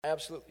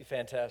Absolutely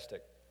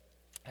fantastic.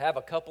 I have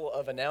a couple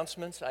of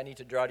announcements I need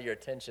to draw to your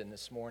attention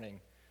this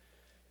morning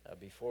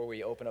before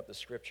we open up the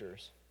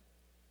scriptures.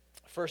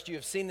 First, you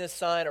have seen this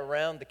sign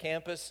around the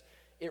campus.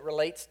 It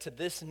relates to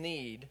this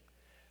need.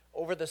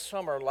 Over the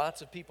summer,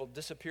 lots of people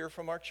disappear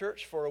from our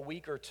church for a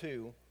week or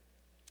two,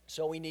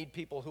 so we need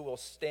people who will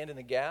stand in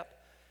the gap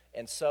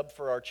and sub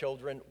for our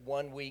children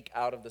 1 week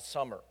out of the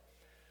summer.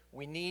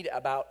 We need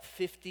about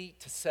 50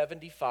 to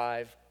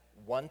 75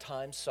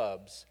 one-time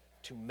subs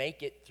to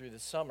make it through the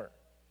summer.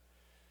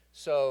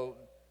 So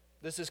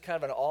this is kind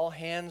of an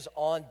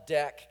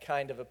all-hands-on-deck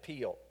kind of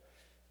appeal.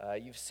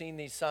 You've seen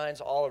these signs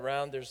all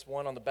around. There's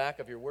one on the back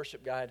of your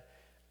worship guide.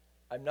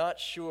 I'm not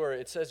sure.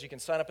 It says you can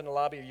sign up in the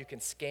lobby or you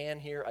can scan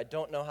here. I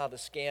don't know how the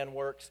scan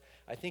works.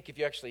 I think if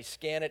you actually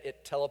scan it,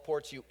 it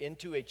teleports you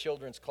into a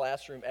children's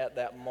classroom at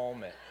that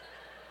moment.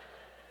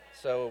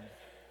 So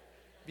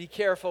be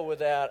careful with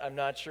that. I'm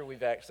not sure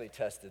we've actually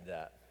tested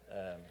that.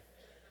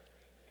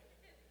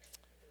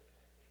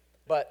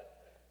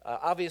 But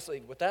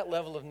obviously, with that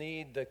level of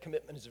need, the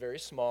commitment is very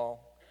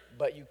small,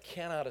 but you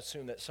cannot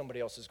assume that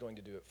somebody else is going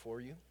to do it for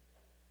you.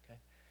 Okay?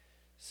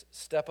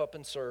 Step up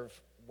and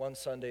serve one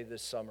Sunday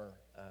this summer.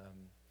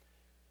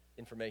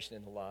 Information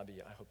in the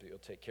lobby. I hope that you'll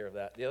take care of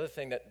that. The other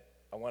thing that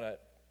I want to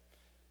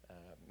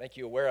make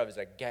you aware of is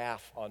a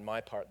gaffe on my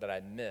part that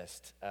I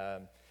missed.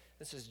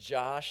 This is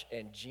Josh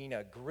and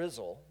Gina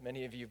Grizzle.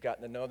 Many of you have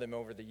gotten to know them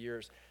over the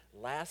years.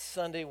 Last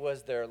Sunday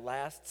was their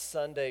last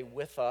Sunday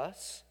with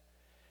us.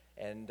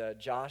 And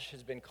Josh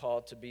has been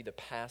called to be the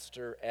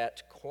pastor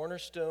at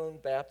Cornerstone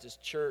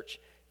Baptist Church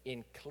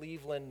in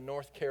Cleveland,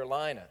 North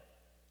Carolina.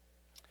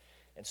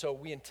 And so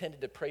we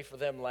intended to pray for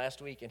them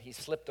last week, and he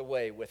slipped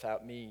away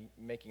without me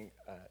making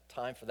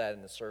time for that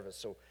in the service.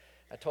 So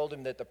I told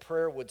him that the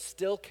prayer would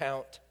still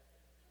count,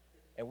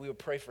 and we would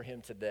pray for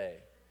him today.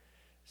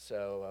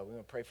 So we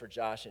want to pray for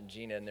Josh and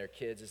Gina and their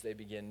kids as they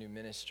begin new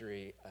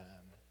ministry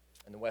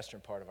in the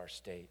western part of our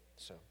state.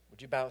 So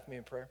would you bow with me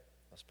in prayer?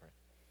 Let's pray.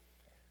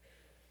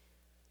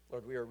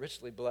 Lord, we are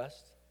richly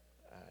blessed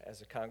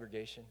as a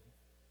congregation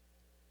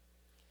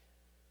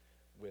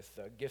with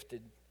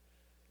gifted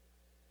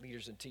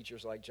leaders and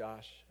teachers like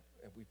Josh,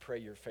 and we pray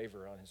your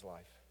favor on his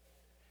life,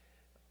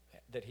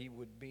 that he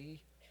would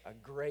be a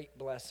great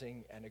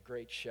blessing and a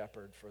great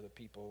shepherd for the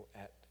people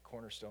at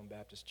Cornerstone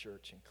Baptist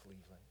Church in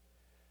Cleveland.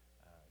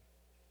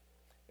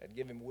 God,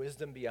 give him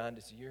wisdom beyond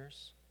his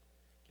years,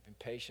 give him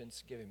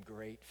patience, give him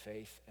great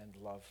faith and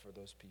love for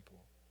those people.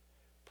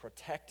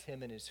 Protect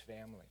him and his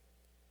family.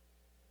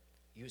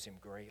 Use him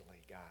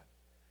greatly, God,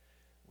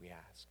 we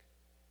ask.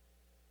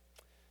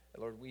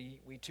 And Lord, we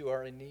too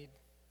are in need.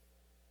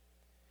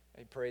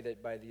 I pray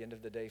that by the end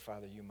of the day,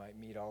 Father, you might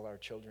meet all our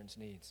children's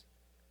needs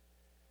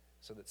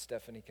so that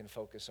Stephanie can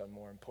focus on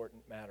more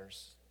important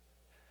matters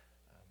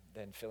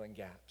than filling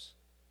gaps.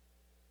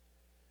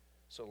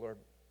 So, Lord,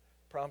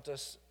 prompt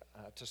us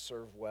to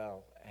serve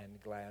well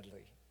and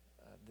gladly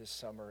this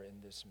summer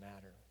in this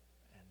matter.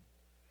 And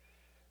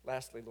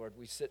lastly, Lord,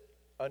 we sit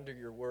under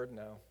your word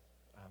now.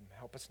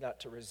 Help us not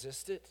to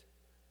resist it,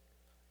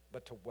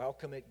 but to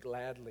welcome it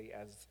gladly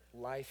as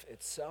life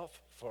itself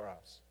for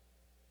us,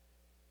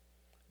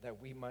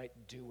 that we might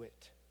do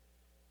it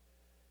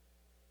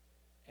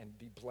and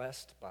be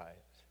blessed by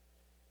it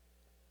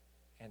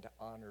and to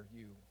honor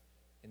you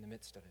in the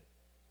midst of it.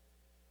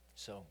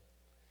 So,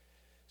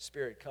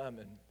 Spirit, come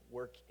and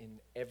work in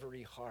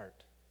every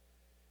heart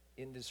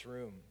in this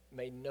room.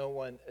 May no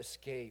one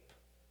escape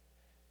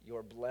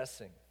your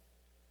blessing,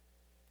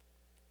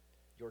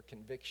 your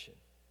conviction.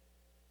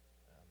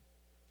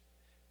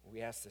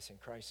 We ask this in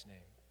Christ's name.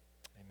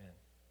 Amen.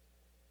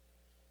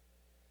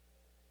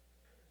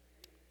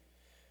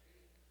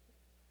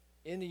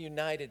 In the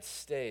United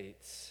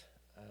States,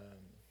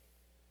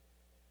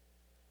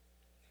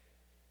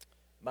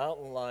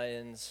 mountain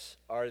lions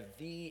are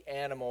the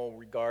animal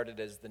regarded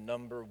as the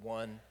number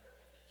one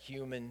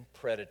human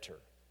predator.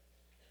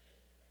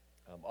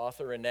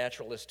 Author and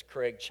naturalist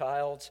Craig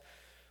Childs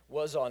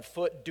was on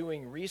foot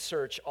doing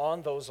research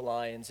on those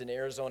lions in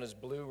Arizona's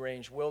Blue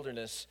Range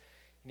Wilderness,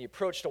 and he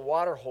approached a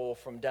water hole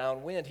from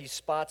downwind. He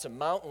spots a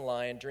mountain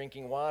lion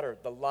drinking water.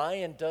 The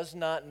lion does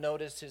not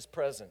notice his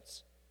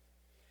presence.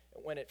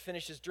 When it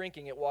finishes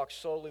drinking, it walks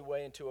slowly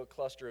away into a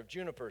cluster of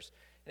junipers.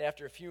 And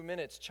after a few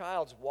minutes,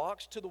 Childs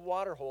walks to the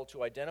water hole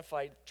to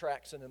identify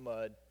tracks in the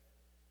mud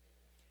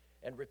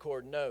and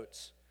record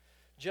notes.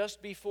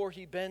 Just before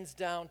he bends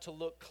down to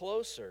look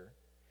closer,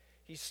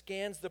 he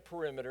scans the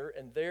perimeter,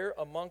 and there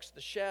amongst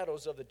the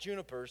shadows of the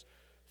junipers,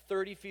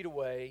 30 feet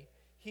away,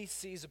 he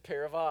sees a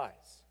pair of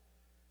eyes.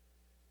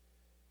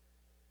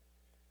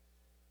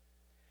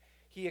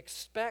 He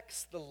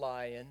expects the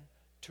lion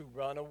to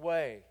run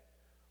away,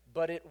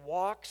 but it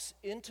walks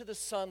into the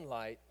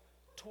sunlight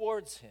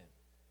towards him.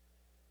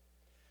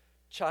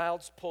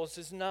 Childs pulls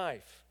his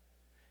knife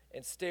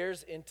and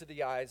stares into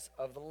the eyes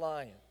of the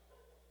lion.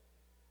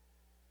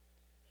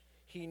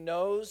 He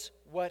knows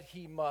what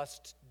he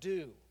must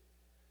do.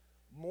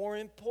 More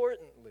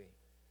importantly,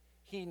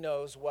 he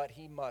knows what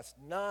he must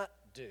not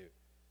do.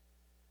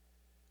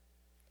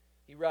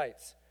 He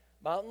writes,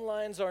 Mountain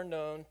lions are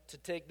known to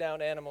take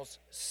down animals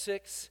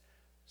 6,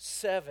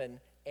 7,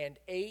 and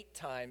 8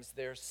 times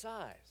their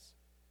size.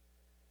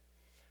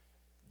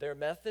 Their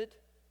method?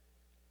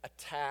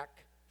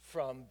 Attack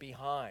from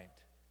behind.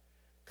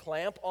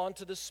 Clamp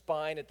onto the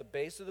spine at the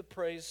base of the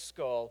prey's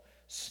skull,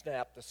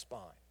 snap the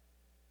spine.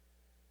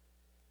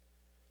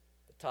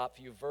 The top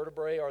few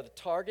vertebrae are the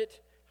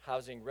target,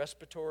 housing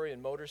respiratory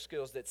and motor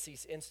skills that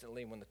cease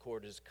instantly when the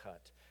cord is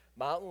cut.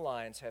 Mountain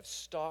lions have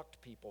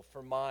stalked people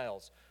for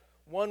miles.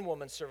 One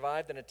woman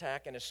survived an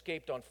attack and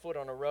escaped on foot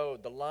on a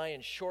road. The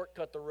lion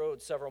shortcut the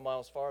road several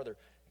miles farther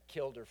and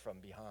killed her from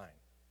behind.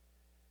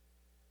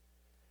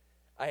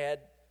 I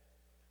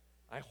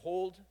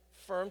hold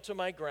firm to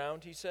my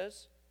ground, he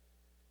says,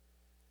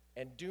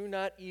 and do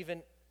not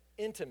even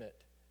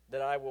intimate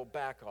that I will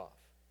back off.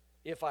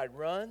 If I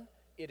run,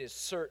 it is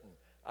certain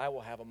I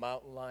will have a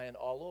mountain lion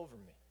all over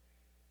me.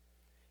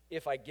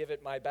 If I give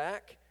it my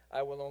back,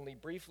 I will only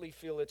briefly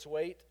feel its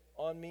weight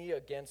on me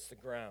against the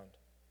ground.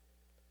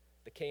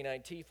 The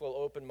canine teeth will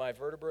open my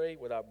vertebrae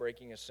without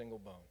breaking a single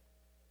bone.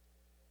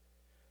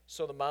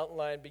 So the mountain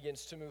lion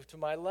begins to move to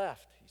my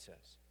left, he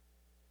says.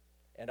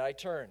 And I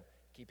turn,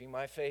 keeping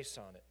my face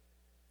on it.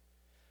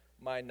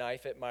 My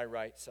knife at my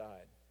right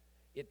side.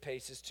 It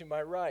paces to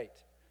my right,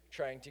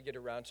 trying to get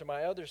around to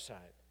my other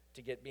side,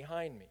 to get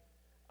behind me.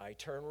 I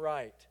turn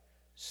right,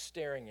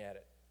 staring at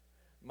it.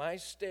 My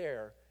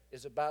stare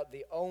is about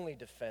the only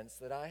defense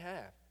that I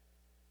have.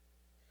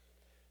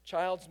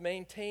 Childs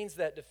maintains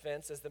that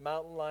defense as the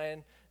mountain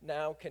lion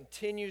now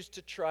continues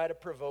to try to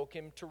provoke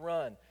him to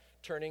run,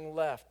 turning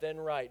left, then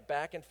right,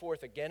 back and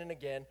forth again and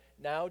again,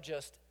 now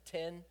just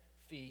 10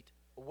 feet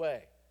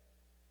away.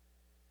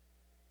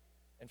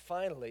 And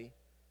finally,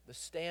 the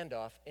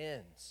standoff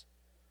ends.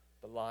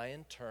 The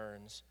lion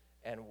turns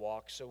and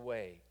walks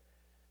away,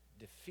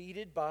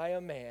 defeated by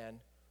a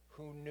man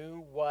who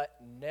knew what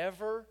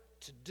never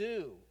to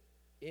do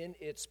in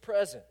its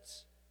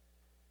presence.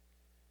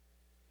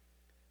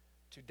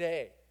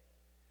 Today,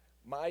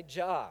 my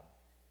job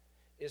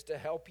is to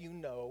help you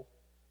know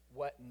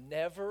what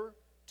never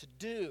to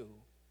do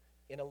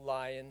in a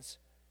lion's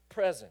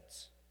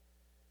presence.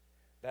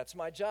 That's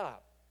my job,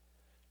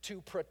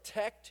 to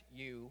protect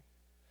you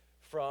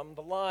from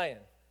the lion.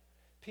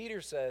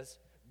 Peter says,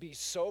 be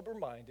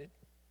sober-minded,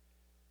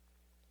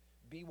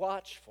 be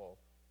watchful.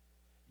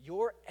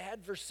 Your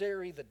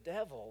adversary, the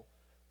devil,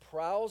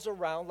 prowls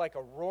around like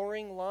a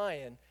roaring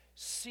lion,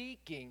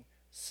 seeking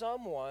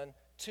someone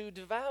to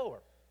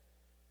devour.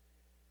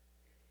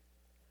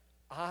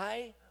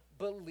 I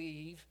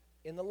believe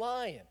in the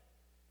lion.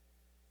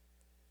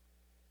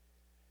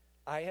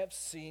 I have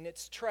seen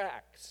its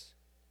tracks.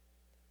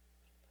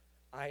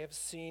 I have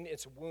seen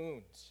its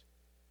wounds.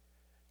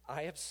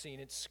 I have seen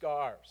its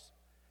scars.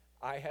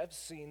 I have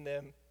seen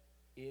them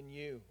in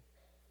you.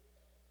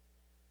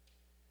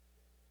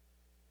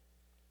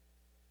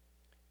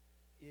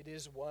 It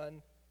is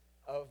one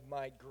of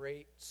my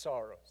great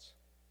sorrows.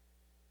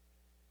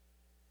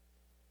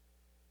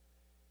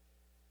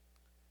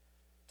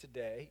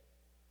 Today,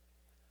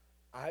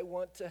 I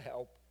want to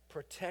help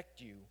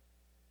protect you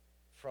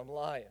from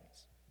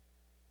lions.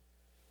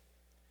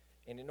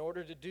 And in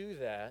order to do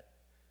that,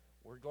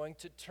 we're going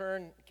to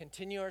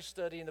continue our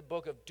study in the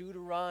book of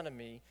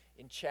Deuteronomy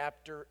in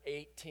chapter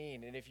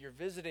 18. And if you're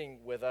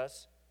visiting with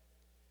us,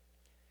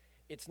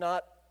 it's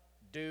not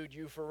Dude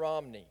You for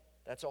Romney.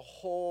 That's a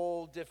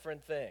whole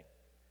different thing.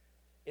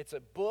 It's a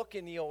book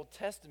in the Old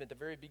Testament, the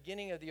very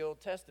beginning of the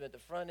Old Testament, the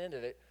front end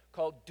of it,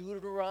 called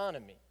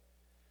Deuteronomy.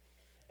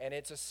 And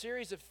it's a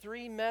series of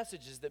 3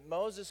 messages that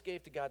Moses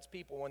gave to God's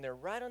people when they're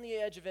right on the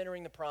edge of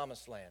entering the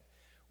Promised Land.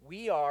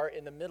 We are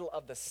in the middle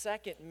of the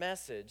second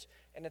message,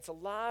 and it's a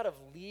lot of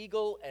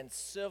legal and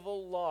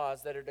civil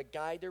laws that are to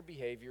guide their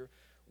behavior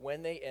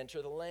when they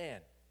enter the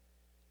land.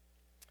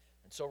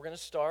 And so we're going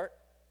to start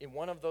in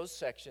one of those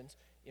sections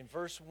in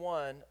verse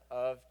 1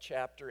 of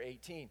chapter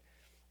 18.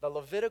 The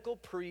Levitical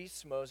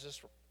priests,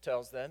 Moses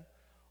tells them,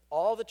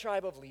 all the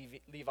tribe of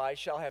Levi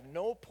shall have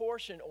no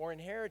portion or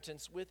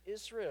inheritance with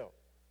Israel.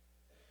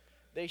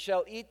 They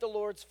shall eat the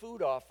Lord's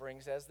food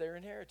offerings as their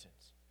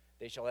inheritance.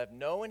 They shall have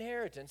no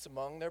inheritance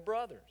among their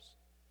brothers.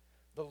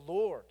 The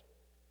Lord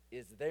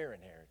is their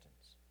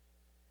inheritance,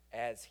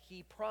 as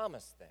he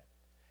promised them.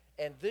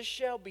 And this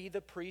shall be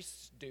the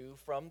priest's due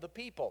from the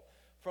people,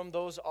 from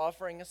those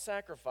offering a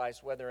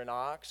sacrifice, whether an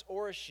ox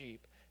or a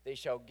sheep. They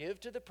shall give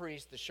to the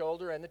priest the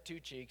shoulder and the 2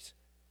 cheeks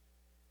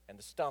and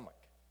the stomach.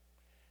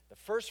 The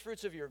first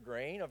fruits of your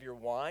grain, of your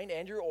wine,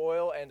 and your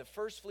oil, and the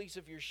first fleece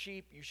of your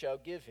sheep you shall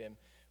give him.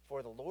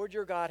 For the Lord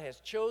your God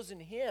has chosen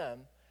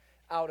him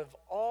out of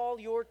all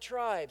your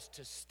tribes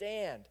to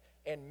stand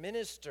and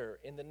minister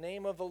in the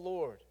name of the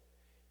Lord,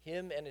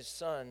 him and his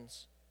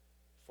sons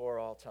for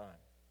all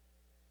time.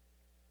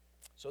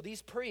 So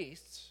these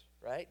priests,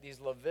 right, these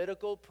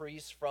Levitical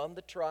priests from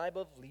the tribe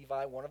of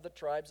Levi, one of the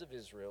tribes of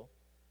Israel,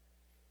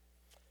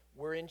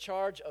 were in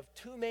charge of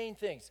 2 main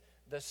things: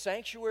 the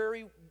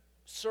sanctuary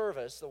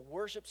service, the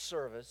worship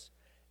service,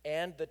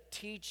 and the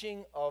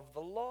teaching of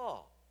the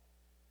law.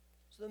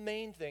 So the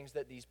main things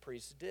that these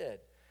priests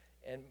did.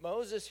 And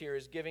Moses here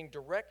is giving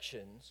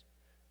directions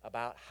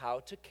about how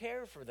to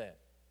care for them.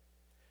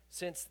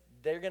 Since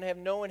they're going to have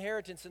no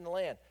inheritance in the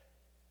land.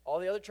 All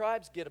the other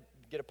tribes get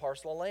a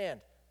parcel of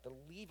land.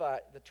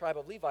 The tribe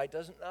of Levi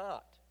does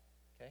not.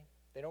 Okay?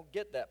 They don't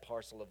get that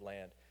parcel of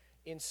land.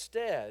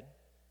 Instead,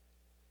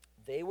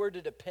 they were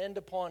to depend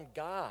upon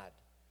God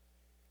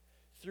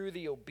through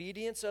the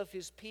obedience of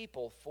his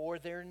people for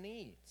their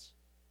needs.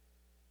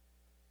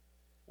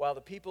 While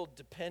the people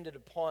depended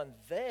upon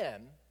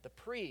them, the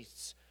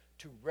priests,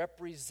 to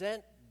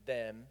represent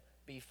them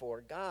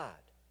before God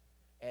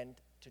and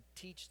to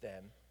teach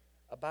them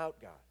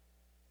about God.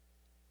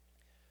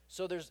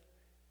 So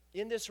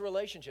in this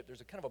relationship,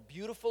 there's a kind of a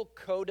beautiful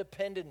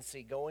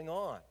codependency going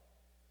on.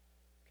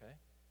 Okay?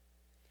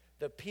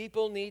 The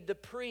people need the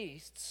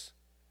priests,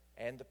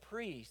 and the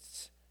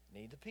priests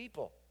need the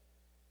people.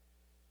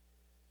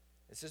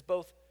 This is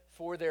both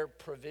for their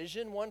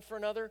provision one for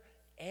another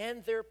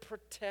and their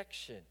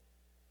protection.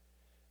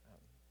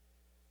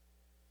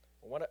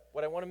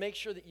 What I want to make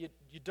sure that you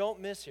don't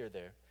miss here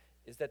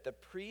is that the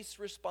priest's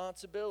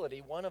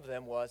responsibility, one of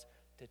them was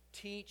to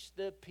teach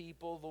the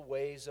people the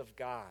ways of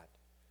God.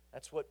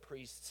 That's what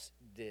priests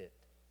did.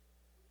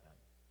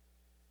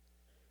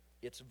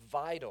 It's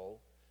vital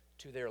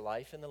to their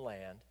life in the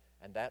land,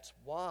 and that's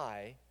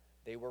why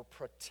they were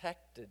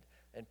protected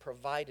and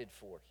provided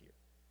for here.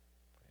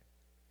 Okay.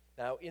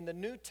 Now, in the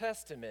New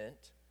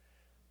Testament,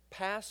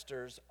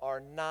 pastors are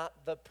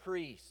not the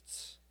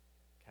priests.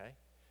 Okay?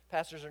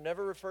 Pastors are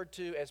never referred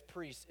to as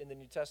priests in the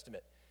New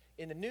Testament.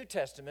 In the New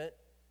Testament,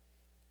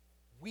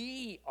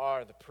 we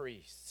are the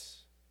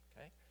priests.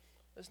 Okay?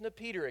 Listen to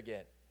Peter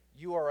again.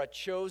 You are a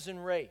chosen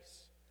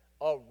race,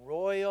 a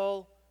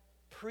royal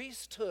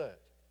priesthood.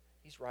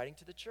 He's writing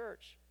to the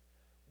church.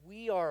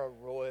 We are a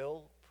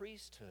royal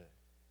priesthood,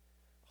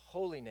 a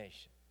holy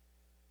nation,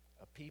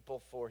 a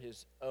people for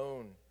his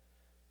own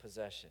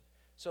possession.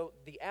 So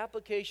the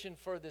application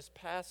for this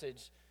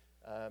passage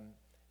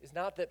is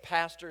not that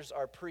pastors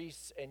are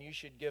priests and you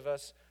should give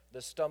us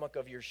the stomach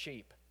of your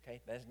sheep.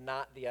 Okay, that's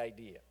not the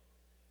idea.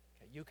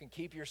 Okay? You can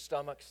keep your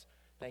stomachs.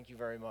 Thank you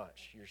very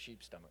much, your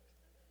sheep stomachs.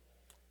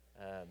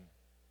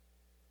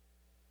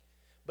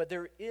 But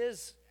there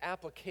is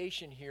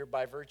application here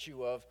by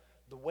virtue of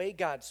the way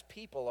God's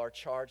people are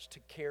charged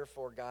to care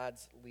for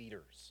God's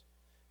leaders.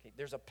 Okay,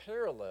 there's a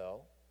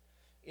parallel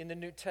in the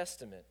New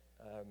Testament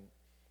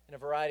in a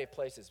variety of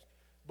places.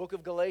 Book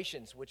of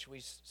Galatians, which we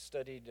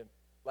studied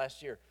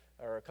last year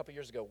or a couple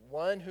years ago.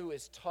 One who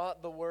is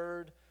taught the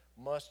word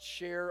must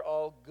share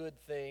all good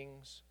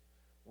things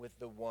with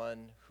the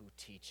one who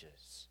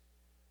teaches.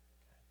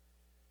 Okay.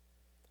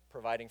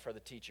 Providing for the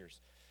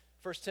teachers.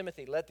 1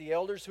 Timothy, let the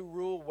elders who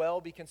rule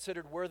well be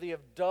considered worthy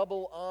of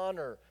double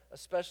honor,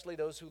 especially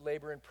those who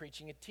labor in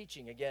preaching and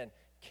teaching. Again,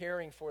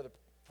 caring for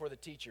the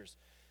teachers.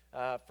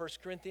 1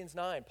 Corinthians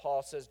 9,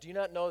 Paul says, do you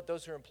not know that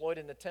those who are employed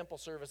in the temple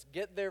service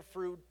get their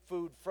food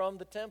from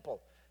the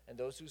temple, and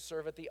those who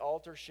serve at the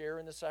altar share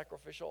in the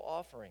sacrificial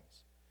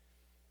offerings?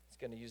 He's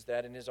going to use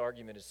that in his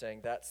argument as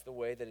saying that's the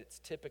way that it's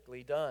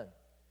typically done.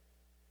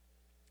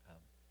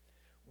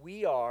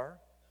 We are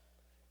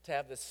to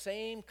have the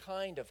same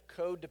kind of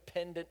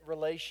codependent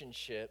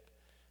relationship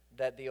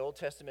that the Old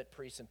Testament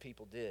priests and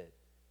people did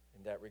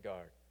in that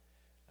regard.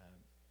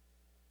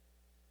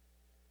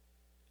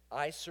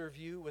 I serve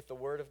you with the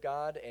Word of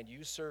God, and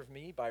you serve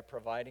me by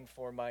providing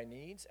for my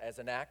needs as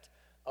an act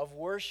of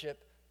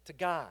worship to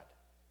God.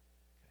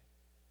 Okay.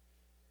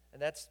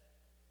 And that's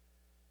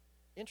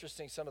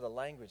interesting, some of the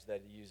language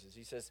that he uses.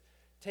 He says,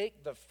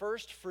 take the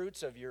first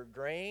fruits of your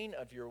grain,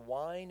 of your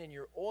wine, and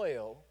your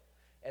oil,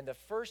 and the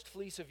first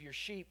fleece of your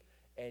sheep,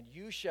 and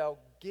you shall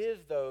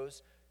give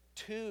those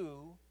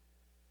to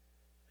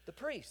the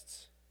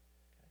priests.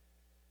 Okay.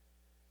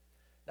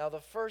 Now, the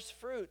first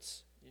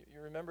fruits,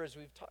 you remember as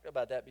we've talked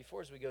about that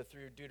before as we go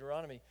through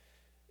Deuteronomy,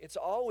 it's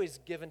always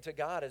given to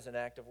God as an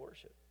act of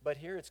worship. But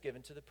here it's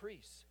given to the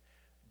priests.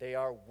 They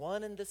are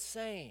one and the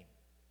same.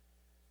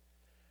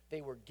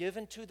 They were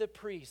given to the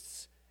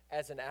priests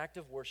as an act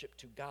of worship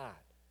to God.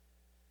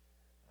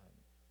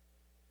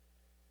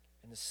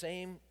 And the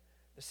same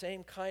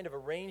kind of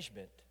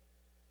arrangement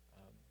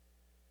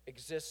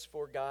exists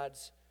for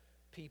God's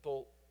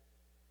people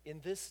in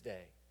this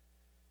day.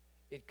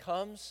 It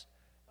comes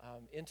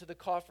into the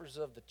coffers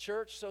of the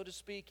church, so to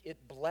speak.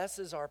 It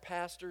blesses our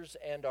pastors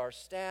and our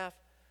staff,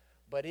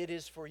 but it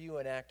is for you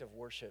an act of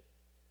worship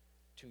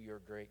to your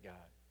great God.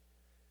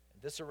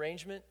 And this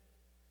arrangement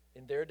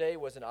in their day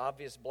was an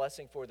obvious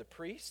blessing for the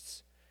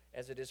priests,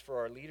 as it is for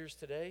our leaders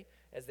today,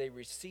 as they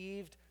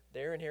received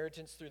their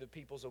inheritance through the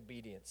people's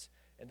obedience.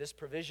 And this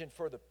provision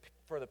for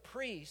the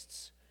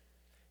priests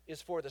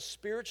is for the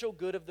spiritual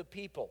good of the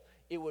people.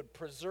 It would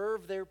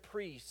preserve their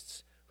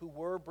priests who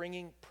were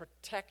bringing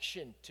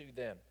protection to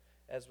them,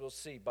 as we'll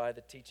see by the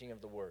teaching of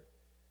the Word.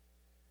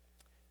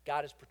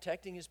 God is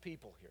protecting his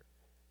people here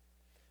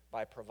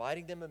by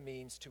providing them a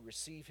means to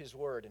receive his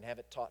Word and have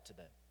it taught to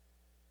them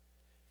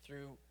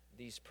through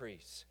these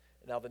priests.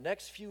 Now, the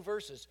next few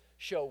verses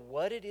show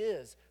what it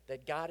is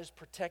that God is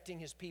protecting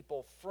his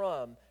people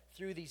from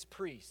through these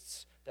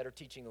priests that are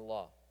teaching the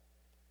law.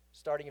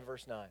 Starting in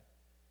verse 9.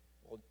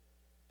 Well,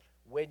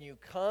 when you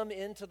come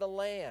into the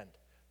land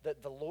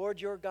that the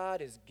Lord your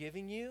God is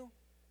giving you,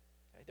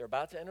 okay, they're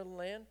about to enter the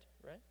land,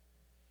 right?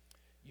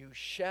 You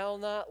shall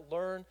not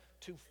learn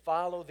to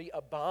follow the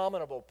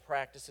abominable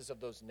practices of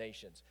those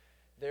nations.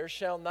 There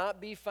shall not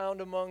be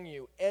found among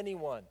you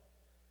anyone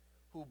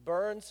who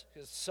burns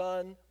his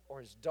son or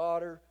his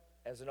daughter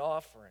as an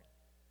offering.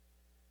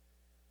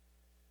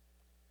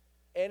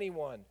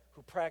 Anyone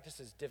who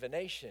practices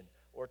divination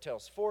or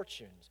tells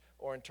fortunes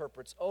or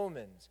interprets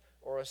omens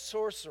or a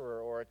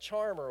sorcerer or a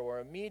charmer or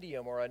a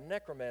medium or a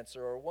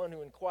necromancer or one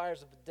who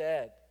inquires of the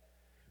dead.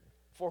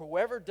 For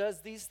whoever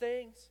does these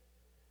things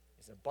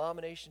is an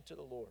abomination to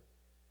the Lord.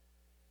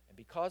 And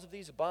because of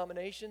these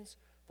abominations,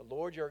 the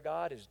Lord your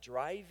God is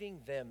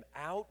driving them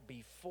out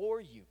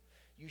before you.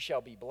 You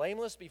shall be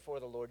blameless before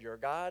the Lord your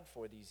God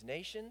for these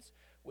nations,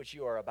 which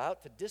you are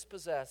about to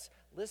dispossess.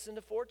 Listen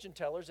to fortune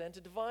tellers and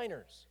to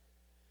diviners.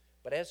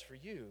 But as for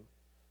you,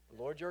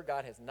 the Lord your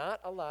God has not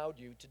allowed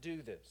you to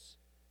do this.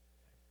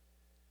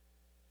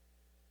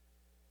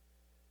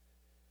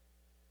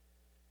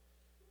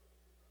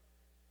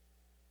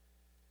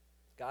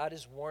 God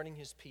is warning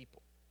his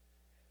people,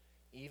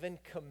 even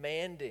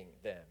commanding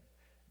them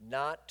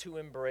not to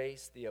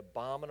embrace the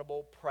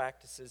abominable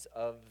practices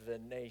of the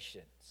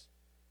nations.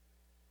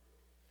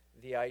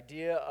 The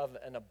idea of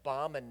an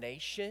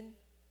abomination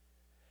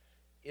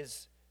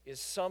is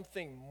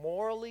something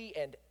morally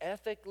and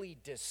ethically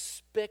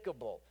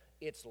despicable.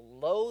 It's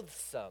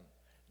loathsome.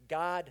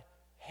 God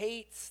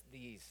hates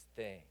these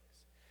things.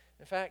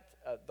 In fact,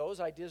 those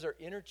ideas are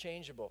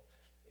interchangeable.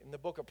 In the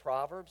book of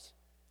Proverbs,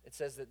 it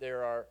says that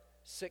there are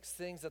 6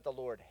 things that the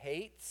Lord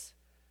hates,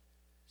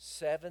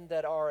 7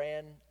 that are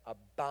an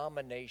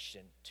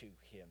abomination to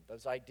him.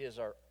 Those ideas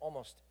are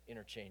almost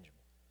interchangeable.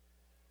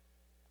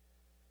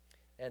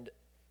 And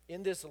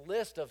in this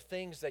list of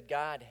things that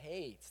God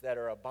hates that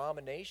are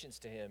abominations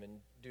to him in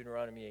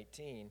Deuteronomy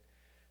 18,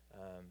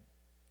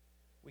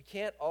 we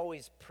can't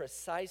always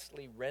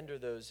precisely render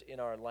those in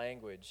our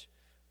language,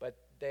 but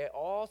they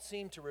all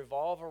seem to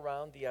revolve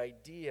around the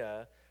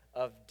idea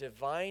of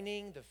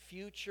divining the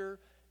future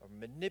or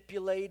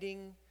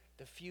manipulating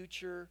the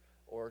future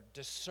or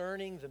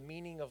discerning the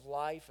meaning of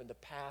life and the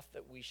path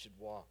that we should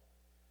walk.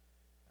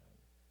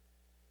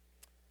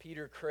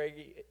 Peter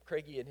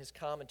Craigie in his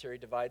commentary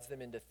divides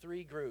them into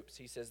 3 groups.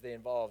 He says they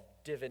involve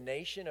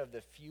divination of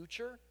the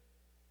future,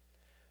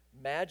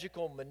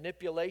 magical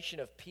manipulation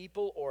of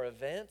people or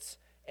events,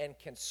 and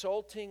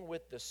consulting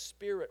with the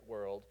spirit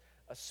world,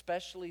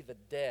 especially the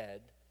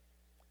dead,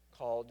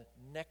 called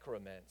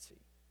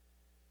necromancy.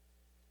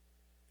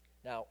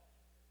 Now,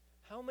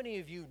 how many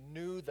of you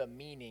knew the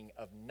meaning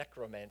of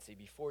necromancy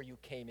before you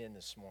came in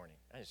this morning?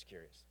 I'm just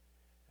curious.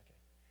 Okay.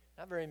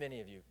 Not very many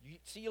of you.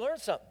 You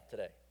learned something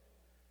today.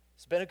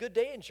 It's been a good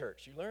day in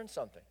church. You learned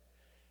something.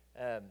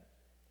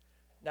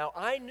 Now,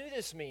 I knew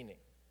this meaning.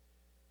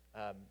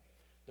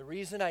 The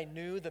reason I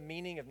knew the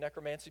meaning of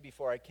necromancy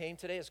before I came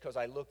today is because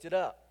I looked it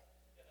up.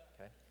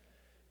 Okay?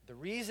 The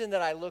reason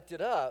that I looked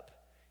it up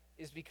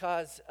is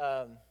because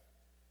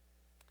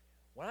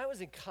when I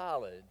was in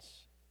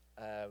college,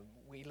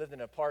 we lived in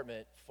an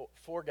apartment,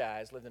 4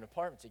 guys lived in an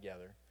apartment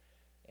together,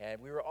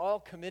 and we were all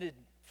committed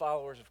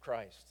followers of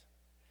Christ.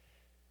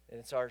 And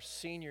it's our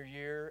senior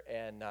year,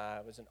 and I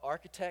was an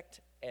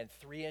architect and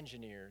 3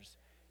 engineers,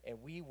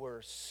 and we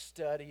were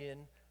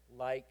studying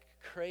like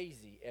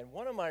crazy. And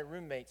one of my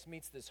roommates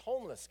meets this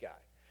homeless guy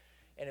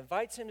and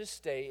invites him to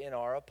stay in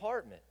our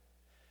apartment.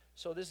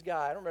 So this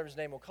guy, I don't remember his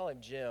name, we'll call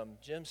him Jim.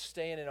 Jim's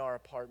staying in our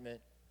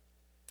apartment,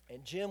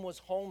 and Jim was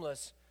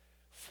homeless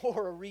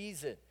for a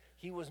reason.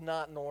 He was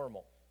not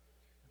normal,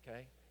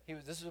 okay?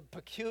 This is a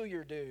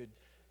peculiar dude.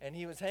 And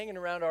he was hanging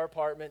around our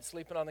apartment,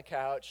 sleeping on the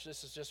couch.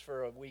 This is just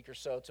for a week or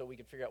so till we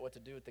could figure out what to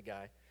do with the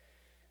guy.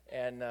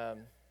 And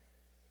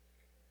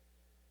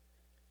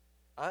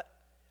I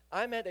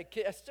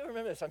still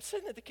remember this. I'm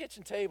sitting at the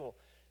kitchen table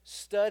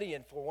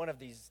studying for one of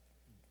these,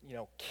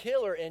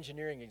 killer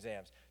engineering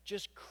exams,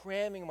 just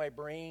cramming my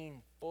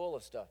brain full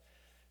of stuff.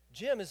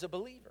 Jim is a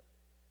believer.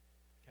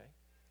 Okay,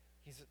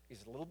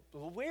 he's a little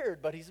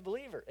weird, but he's a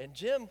believer. And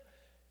Jim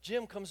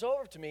comes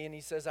over to me and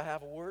he says, "I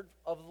have a word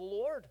of the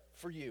Lord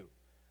for you."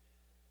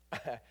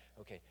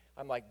 Okay,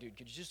 I'm like, "Dude,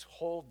 could you just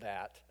hold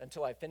that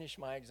until I finish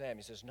my exam?"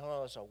 He says,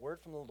 no, it's a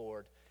word from the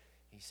Lord.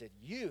 He said,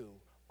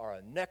 "You are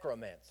a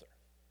necromancer,"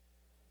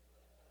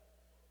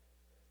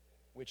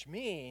 which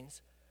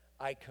means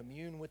I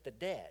commune with the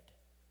dead.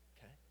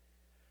 Okay,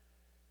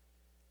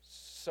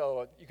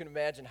 so you can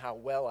imagine how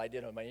well I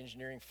did on my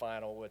engineering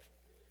final with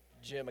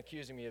Jim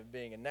accusing me of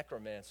being a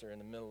necromancer in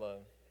the middle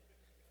of.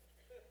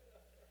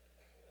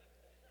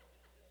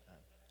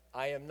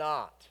 I am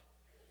not.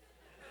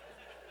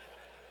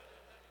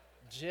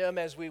 Jim,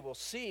 as we will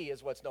see,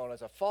 is what's known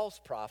as a false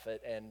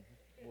prophet, and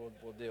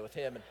we'll deal with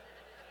him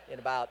in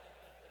about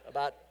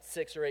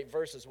 6 or 8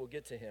 verses. We'll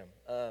get to him.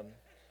 So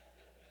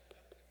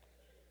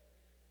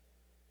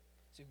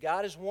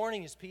God is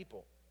warning his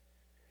people.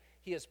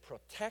 He is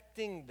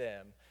protecting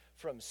them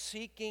from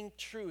seeking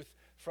truth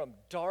from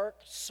dark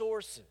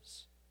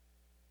sources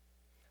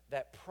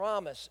that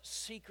promise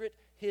secret,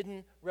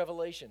 hidden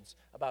revelations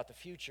about the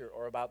future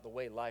or about the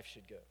way life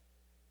should go.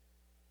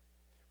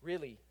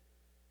 Really,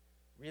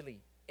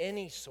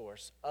 any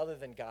source other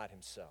than God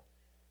himself.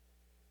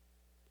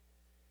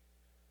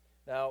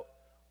 Now,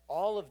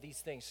 all of these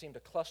things seem to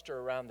cluster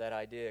around that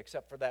idea,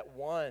 except for that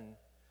one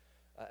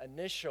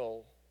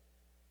initial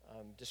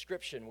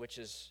description, which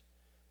is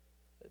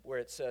where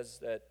it says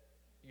that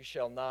you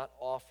shall not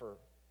offer,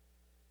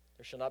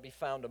 there shall not be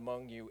found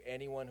among you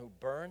anyone who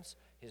burns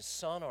his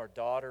son or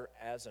daughter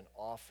as an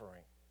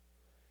offering.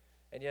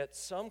 And yet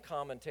some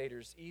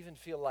commentators even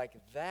feel like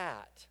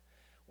that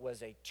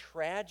was a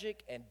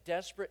tragic and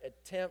desperate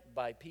attempt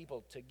by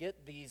people to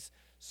get these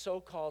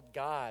so-called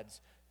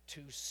gods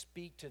to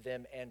speak to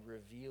them and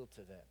reveal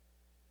to them.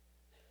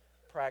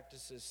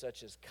 Practices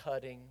such as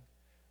cutting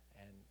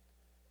and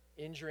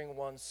injuring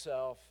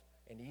oneself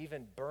and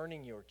even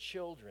burning your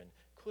children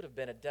could have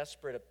been a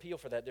desperate appeal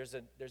for that. There's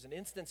an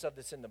instance of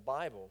this in the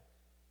Bible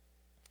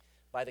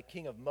by the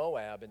king of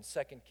Moab in 2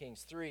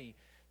 Kings 3.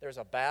 There's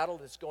a battle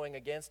that's going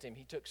against him.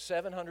 He took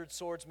 700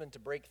 swordsmen to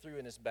break through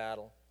in this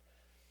battle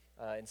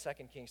in 2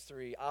 Kings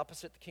 3,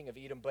 opposite the king of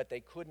Edom, but they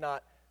could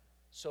not.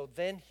 So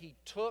then he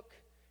took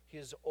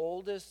his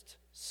oldest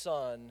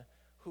son,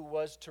 who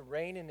was to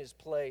reign in his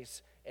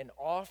place, and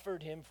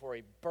offered him for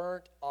a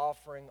burnt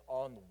offering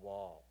on the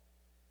wall.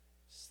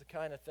 This is the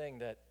kind of thing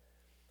that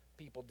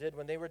people did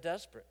when they were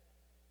desperate,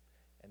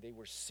 and they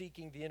were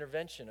seeking the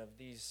intervention of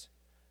these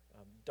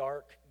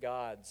dark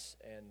gods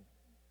and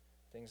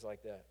things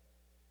like that.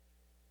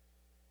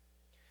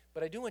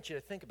 But I do want you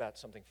to think about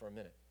something for a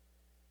minute.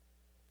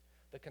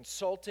 The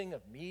consulting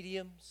of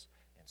mediums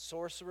and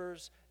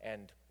sorcerers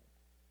and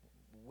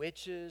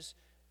witches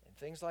and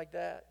things like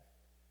that,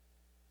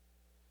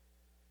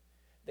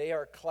 they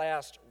are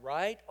classed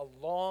right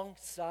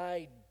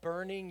alongside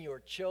burning your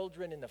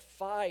children in the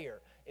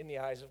fire in the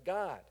eyes of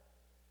God.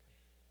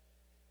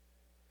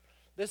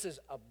 This is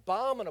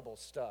abominable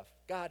stuff.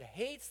 God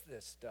hates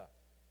this stuff.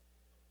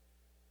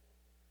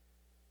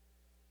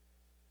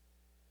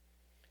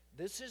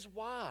 This is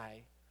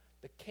why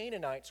the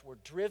Canaanites were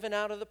driven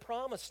out of the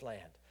promised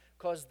land,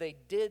 because they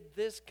did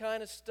this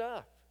kind of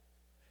stuff.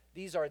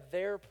 These are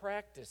their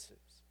practices.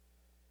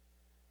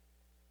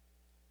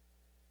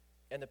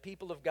 And the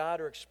people of God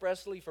are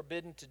expressly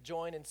forbidden to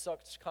join in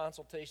such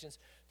consultations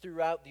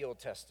throughout the Old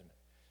Testament.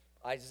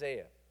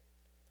 Isaiah,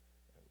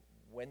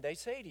 when they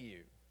say to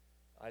you,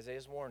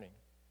 Isaiah's warning,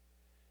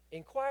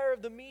 inquire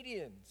of the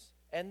mediums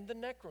and the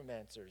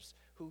necromancers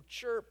who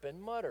chirp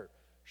and mutter.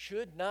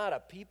 Should not a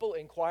people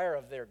inquire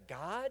of their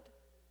God?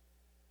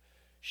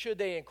 Should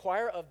they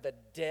inquire of the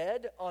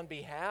dead on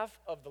behalf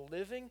of the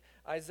living?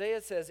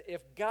 Isaiah says,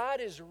 if God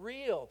is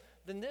real,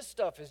 then this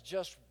stuff is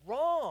just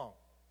wrong.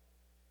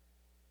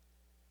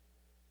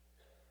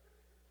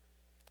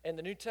 And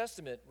the New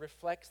Testament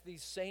reflects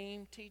these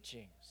same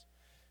teachings.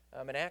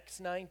 In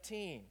Acts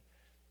 19,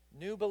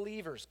 new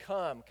believers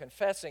come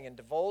confessing and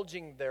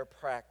divulging their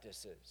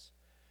practices.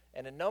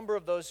 And a number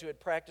of those who had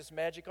practiced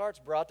magic arts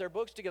brought their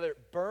books together,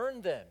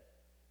 burned them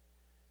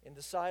in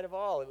the sight of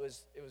all. It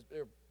was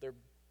their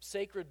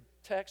sacred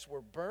texts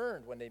were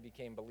burned when they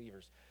became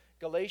believers.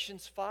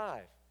 Galatians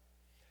 5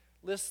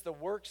 lists the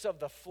works of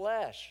the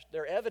flesh.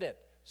 They're evident: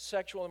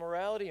 sexual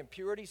immorality,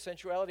 impurity,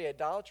 sensuality,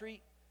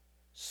 idolatry,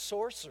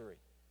 sorcery.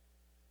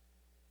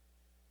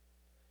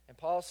 And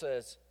Paul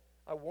says,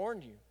 I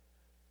warn you,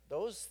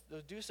 those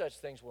who do such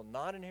things will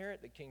not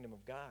inherit the kingdom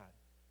of God.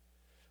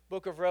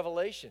 Book of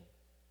Revelation.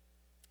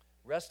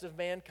 Rest of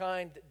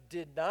mankind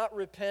did not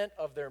repent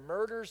of their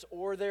murders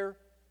or their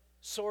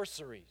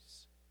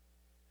sorceries.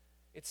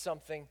 It's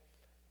something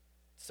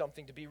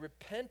to be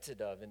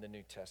repented of in the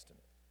New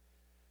Testament.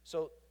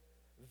 So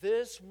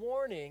this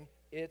warning,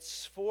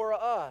 it's for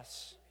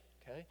us,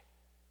 okay?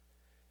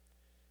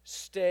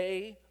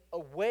 Stay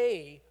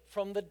away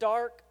from the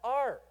dark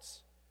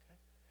arts. Okay?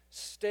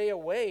 Stay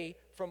away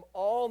from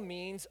all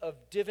means of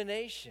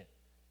divination.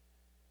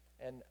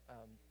 And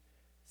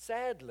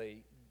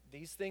sadly,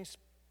 these things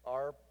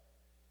are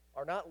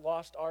not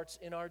lost arts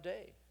in our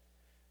day.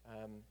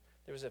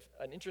 There was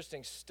an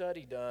interesting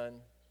study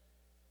done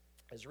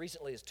as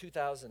recently as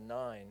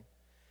 2009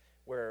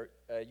 where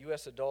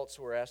U.S. adults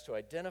were asked to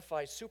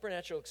identify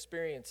supernatural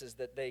experiences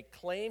that they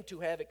claim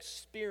to have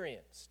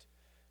experienced.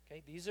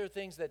 Okay, these are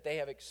things that they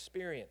have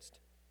experienced.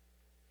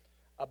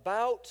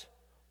 About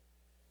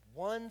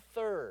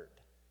 1/3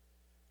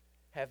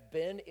 have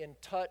been in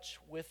touch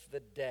with the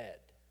dead.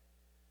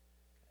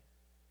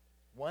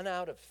 1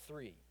 out of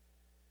 3.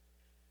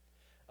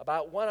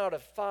 About 1 out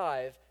of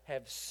 5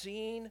 have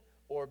seen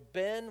or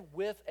been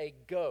with a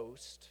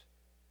ghost.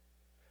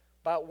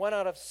 About 1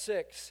 out of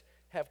 6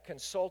 have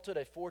consulted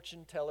a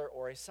fortune teller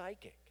or a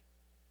psychic.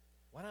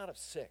 1 out of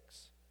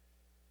 6.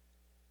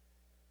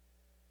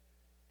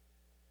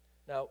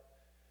 Now,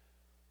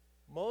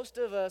 most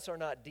of us are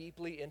not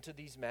deeply into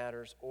these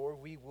matters, or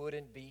we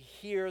wouldn't be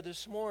here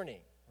this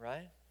morning,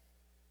 right?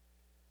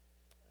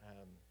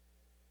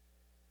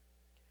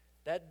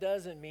 That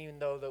doesn't mean,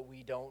 though, that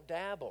we don't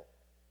dabble.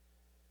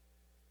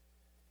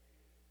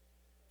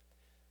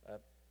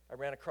 I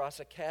ran across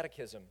a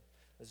catechism.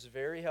 This is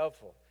very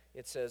helpful.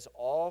 It says,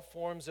 all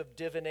forms of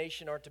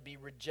divination are to be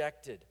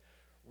rejected.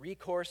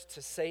 Recourse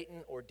to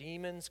Satan or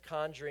demons,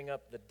 conjuring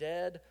up the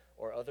dead,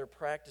 or other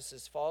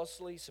practices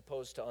falsely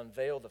supposed to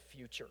unveil the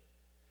future.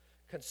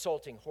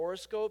 Consulting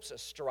horoscopes,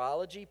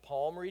 astrology,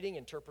 palm reading,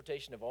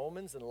 interpretation of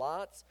omens and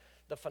lots,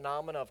 the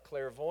phenomena of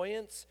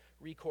clairvoyance,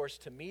 recourse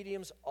to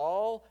mediums,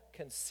 all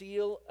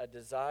conceal a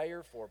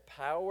desire for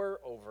power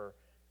over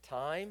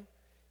time,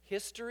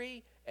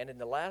 history, and in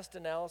the last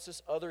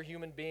analysis, other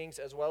human beings,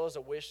 as well as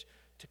a wish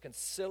to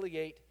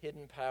conciliate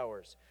hidden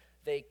powers.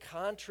 They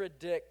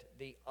contradict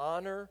the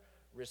honor,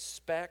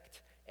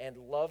 respect, and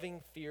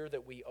loving fear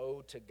that we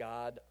owe to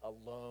God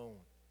alone.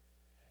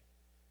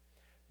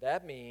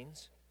 That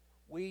means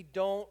we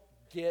don't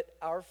get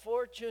our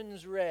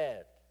fortunes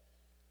read,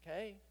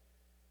 okay?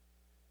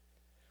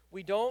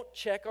 We don't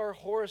check our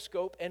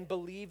horoscope and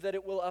believe that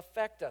it will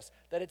affect us,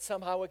 that it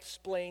somehow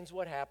explains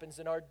what happens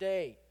in our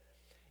day.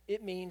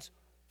 It means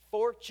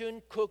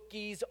fortune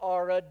cookies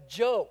are a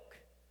joke,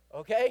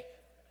 okay?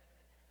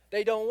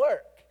 They don't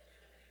work.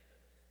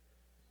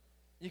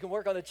 You can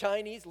work on the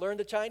Chinese, learn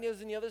the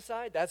Chinese on the other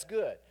side, that's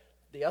good.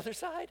 The other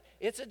side,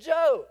 it's a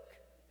joke.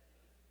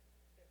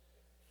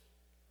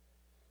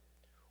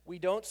 We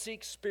don't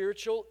seek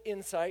spiritual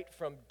insight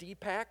from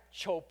Deepak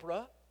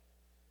Chopra,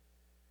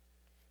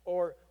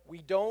 or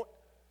we don't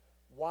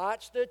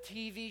watch the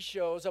TV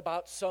shows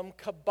about some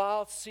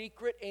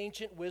secret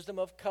ancient wisdom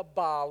of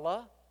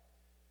Kabbalah.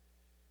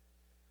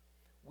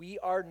 We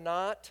are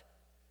not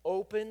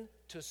open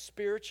to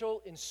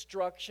spiritual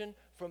instruction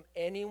from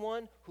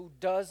anyone who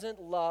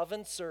doesn't love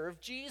and serve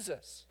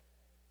Jesus.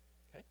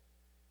 Okay?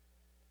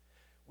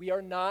 We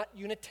are not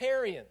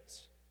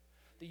Unitarians.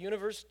 The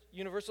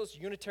Universalist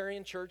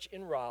Unitarian Church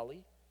in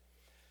Raleigh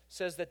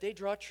says that they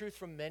draw truth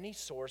from many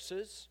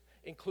sources,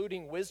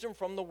 including wisdom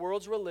from the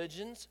world's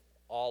religions,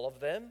 all of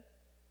them,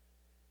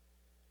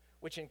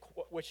 which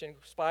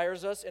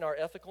inspires us in our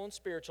ethical and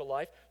spiritual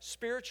life,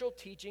 spiritual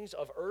teachings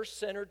of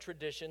earth-centered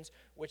traditions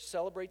which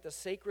celebrate the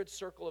sacred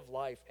circle of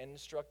life and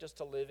instruct us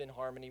to live in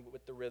harmony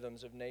with the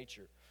rhythms of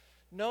nature.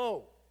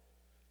 No.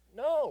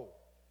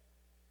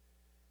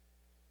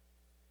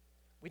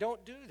 We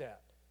don't do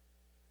that.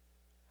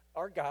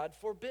 Our God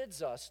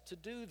forbids us to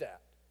do that.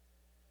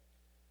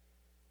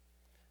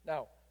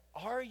 Now,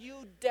 are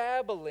you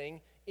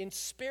dabbling in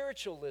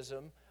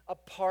spiritualism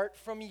apart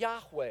from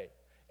Yahweh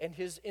and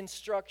His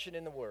instruction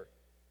in the Word?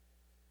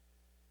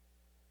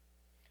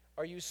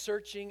 Are you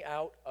searching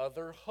out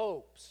other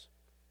hopes?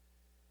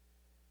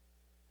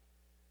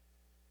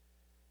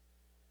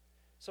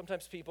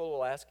 Sometimes people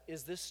will ask,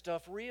 is this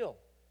stuff real?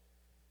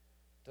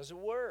 Does it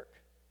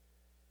work?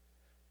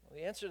 Well,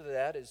 the answer to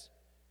that is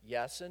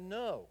yes and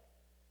no.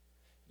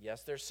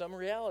 Yes, there's some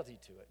reality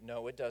to it.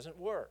 No, it doesn't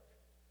work.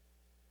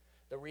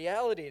 The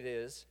reality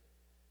is,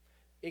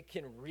 it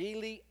can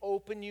really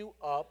open you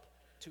up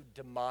to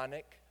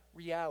demonic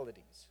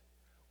realities.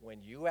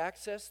 When you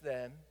access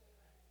them,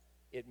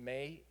 it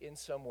may in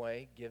some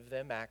way give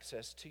them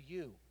access to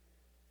you.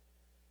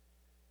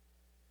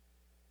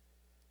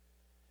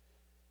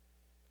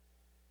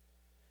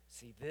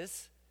 See,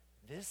 this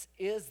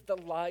is the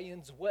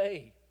lion's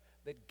way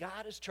that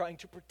God is trying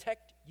to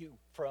protect you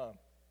from.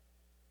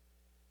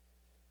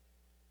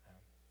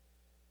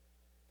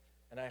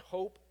 And I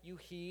hope you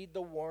heed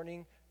the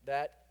warning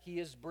that He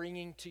is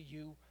bringing to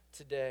you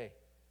today.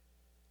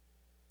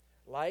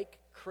 Like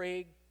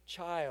Craig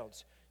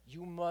Childs,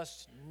 you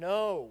must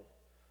know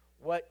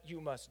what you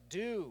must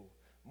do.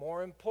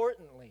 More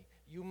importantly,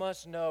 you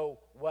must know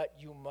what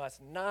you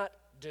must not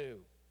do.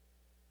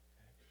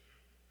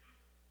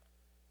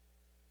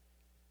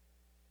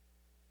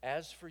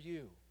 As for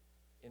you,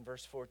 in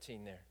verse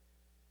 14 there,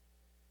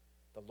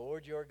 the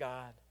Lord your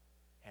God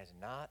has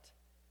not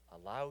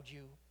allowed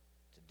you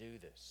to do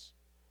this.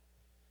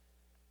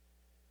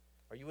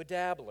 Are you a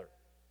dabbler?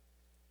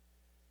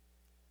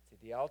 See,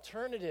 the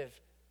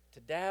alternative to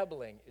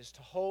dabbling is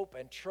to hope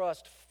and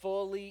trust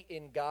fully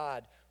in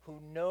God, who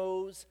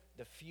knows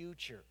the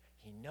future.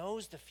 He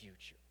knows the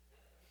future.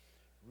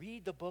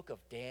 Read the book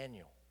of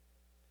Daniel.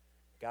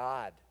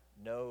 God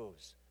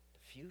knows the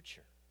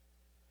future.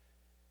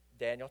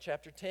 Daniel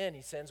chapter 10,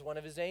 He sends one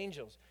of His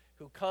angels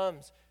who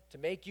comes to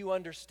make you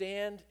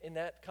understand in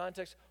that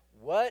context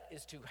what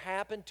is to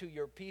happen to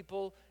your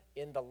people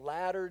in the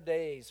latter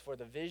days, for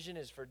the vision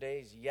is for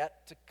days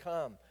yet to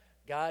come.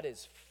 God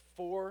is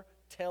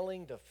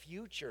foretelling the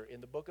future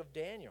in the book of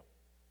Daniel.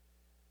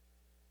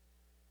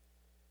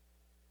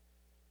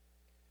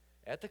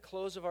 At the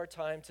close of our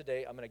time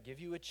today, I'm going to give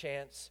you a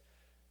chance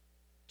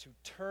to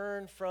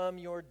turn from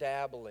your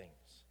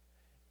dabblings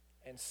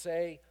and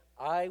say,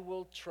 I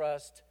will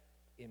trust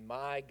in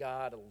my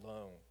God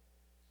alone.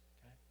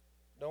 Okay?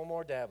 No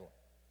more dabbling.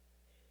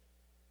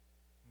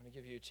 I'm going to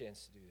give you a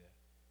chance to do that.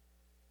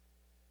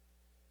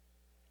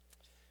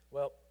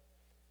 Well,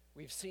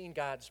 we've seen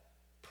God's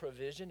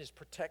provision, His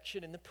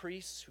protection in the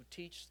priests who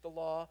teach the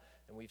law,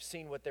 And we've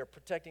seen what they're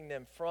protecting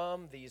them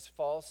from, these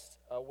false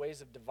ways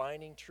of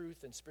divining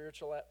truth and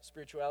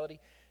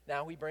spirituality.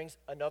 Now he brings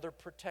another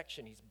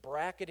protection. He's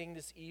bracketing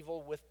this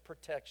evil with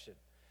protection.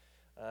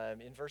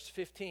 In verse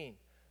 15,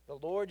 the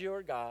Lord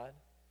your God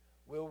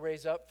will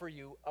raise up for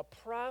you a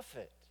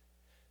prophet.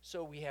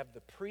 So we have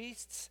the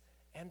priests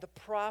and the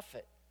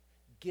prophet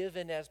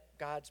given as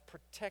God's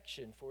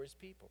protection for his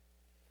people.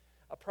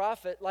 A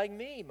prophet like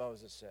me,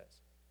 Moses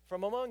says,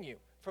 from among you,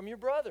 from your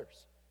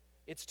brothers.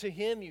 It's to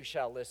him you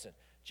shall listen,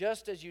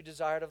 just as you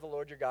desired of the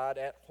Lord your God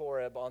at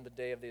Horeb on the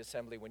day of the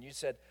assembly, when you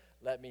said,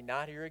 let me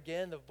not hear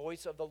again the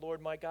voice of the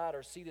Lord my God,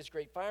 or see this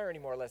great fire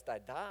anymore, lest I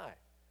die.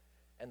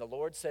 And the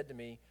Lord said to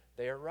me,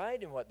 they are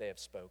right in what they have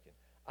spoken.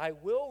 I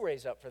will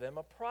raise up for them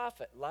a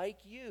prophet like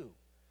you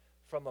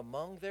from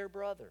among their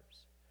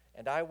brothers,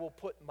 and I will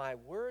put my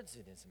words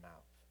in his mouth,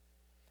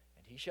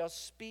 and he shall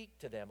speak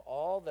to them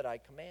all that I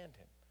command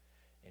him.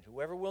 And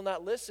whoever will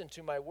not listen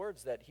to my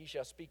words that he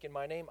shall speak in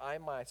my name, I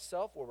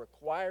myself will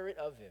require it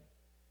of him.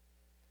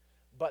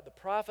 But the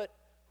prophet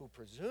who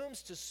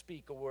presumes to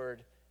speak a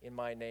word in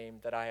my name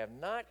that I have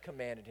not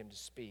commanded him to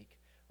speak,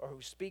 or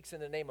who speaks in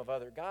the name of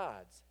other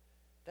gods,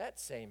 that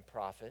same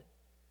prophet,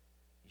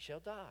 he shall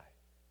die.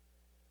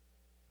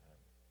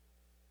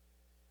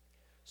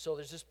 So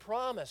there's this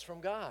promise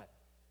from God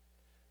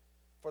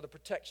for the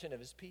protection of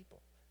his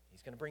people.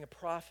 He's going to bring a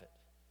prophet.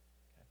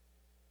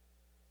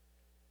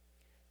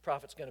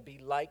 Prophet's going to be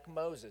like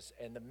Moses,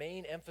 and the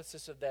main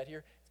emphasis of that here,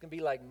 it's going to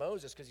be like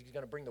Moses because he's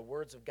going to bring the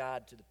words of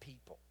God to the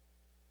people.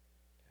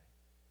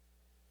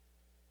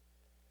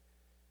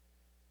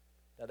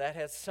 Now that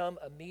has some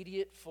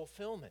immediate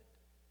fulfillment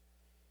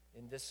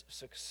in this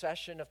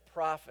succession of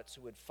prophets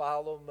who would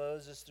follow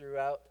Moses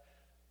throughout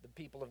the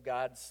people of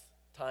God's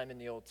time in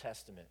the Old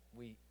Testament.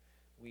 We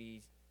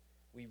read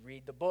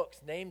the books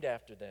named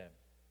after them: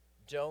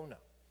 Jonah,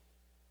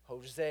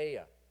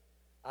 Hosea,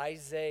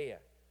 Isaiah,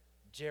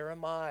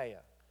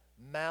 Jeremiah,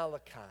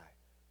 Malachi,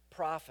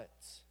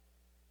 prophets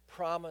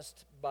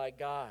promised by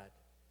God,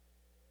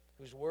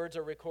 whose words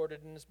are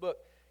recorded in this book.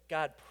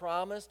 God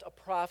promised a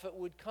prophet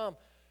would come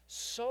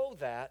so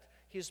that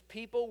his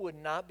people would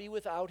not be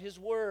without his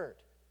word.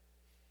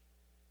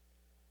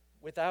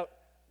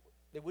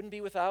 They wouldn't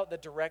be without the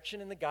direction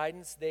and the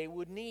guidance they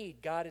would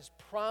need. God is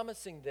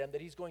promising them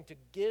that he's going to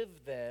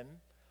give them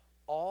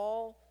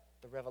all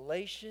the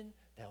revelation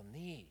they'll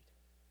need.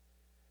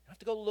 You don't have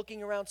to go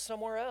looking around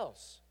somewhere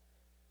else.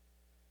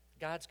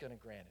 God's going to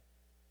grant it.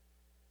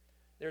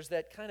 There's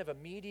that kind of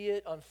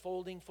immediate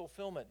unfolding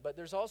fulfillment, but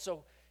there's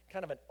also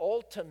kind of an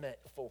ultimate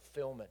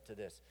fulfillment to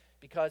this,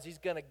 because he's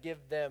going to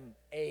give them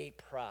a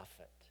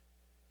prophet.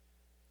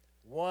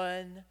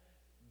 One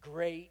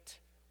great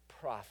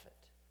prophet,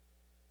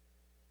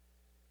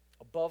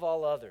 above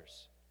all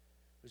others,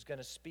 who's going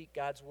to speak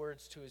God's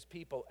words to his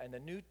people. And the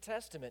New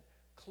Testament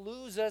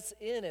clues us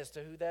in as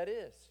to who that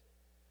is.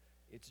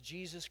 It's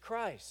Jesus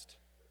Christ,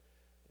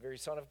 the very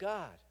Son of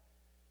God.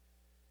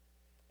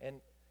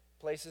 And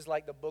places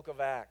like the book of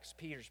Acts,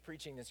 Peter's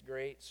preaching this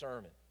great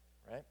sermon,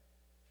 right?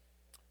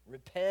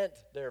 Repent,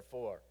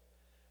 therefore,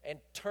 and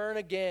turn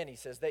again, he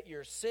says, that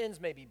your sins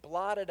may be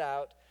blotted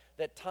out,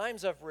 that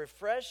times of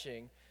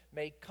refreshing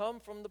may come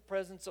from the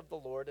presence of the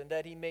Lord, and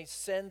that he may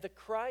send the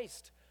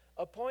Christ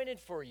appointed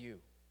for you,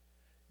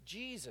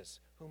 Jesus,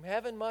 whom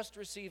heaven must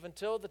receive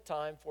until the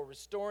time for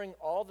restoring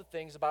all the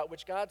things about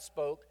which God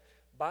spoke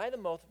by the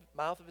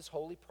mouth of his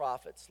holy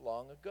prophets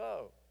long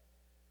ago.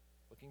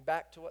 Looking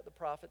back to what the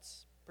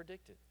prophets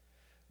predicted.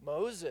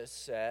 Moses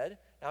said,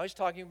 now he's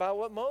talking about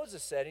what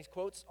Moses said. He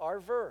quotes our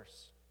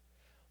verse.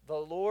 The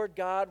Lord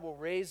God will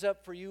raise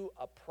up for you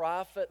a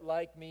prophet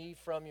like me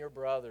from your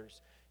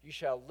brothers. You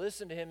shall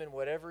listen to him in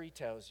whatever he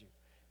tells you.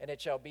 And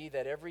it shall be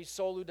that every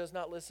soul who does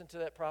not listen to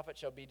that prophet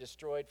shall be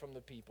destroyed from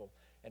the people.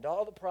 And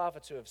all the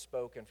prophets who have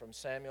spoken, from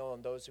Samuel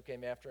and those who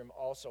came after him,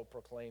 also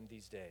proclaimed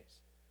these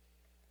days.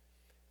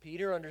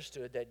 Peter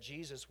understood that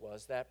Jesus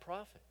was that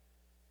prophet.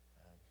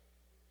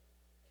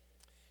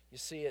 You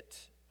see it,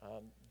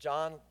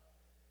 John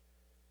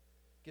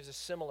gives us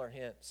similar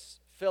hints.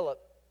 Philip,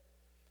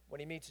 when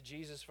he meets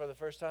Jesus for the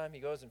first time, he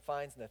goes and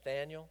finds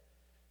Nathanael.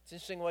 It's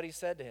interesting what he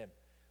said to him.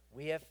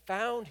 We have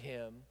found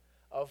him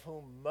of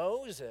whom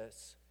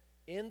Moses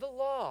in the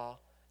law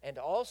and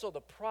also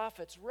the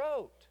prophets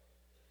wrote.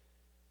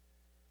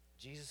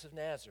 Jesus of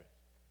Nazareth,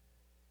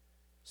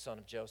 son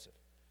of Joseph.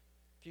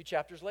 A few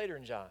chapters later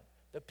in John,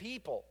 the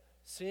people,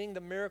 seeing the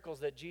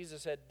miracles that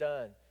Jesus had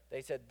done,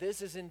 they said,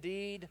 this is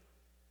indeed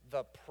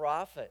the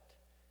prophet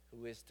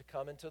who is to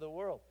come into the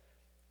world.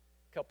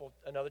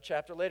 Another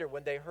chapter later,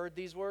 when they heard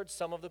these words,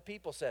 some of the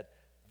people said,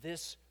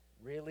 this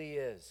really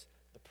is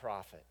the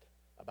prophet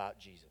about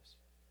Jesus.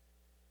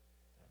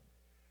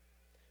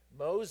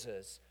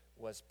 Moses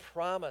was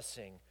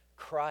promising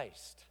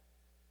Christ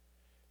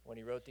when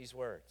he wrote these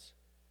words.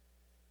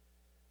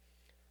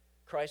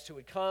 Christ who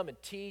would come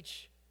and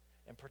teach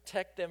and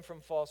protect them from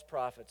false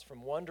prophets,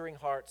 from wandering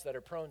hearts that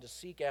are prone to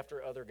seek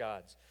after other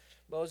gods.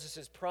 Moses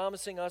is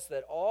promising us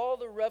that all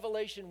the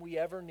revelation we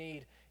ever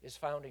need is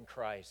found in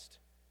Christ.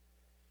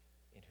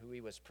 in who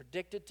he was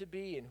predicted to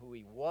be, in who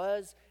he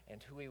was,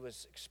 and who he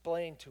was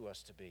explained to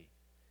us to be.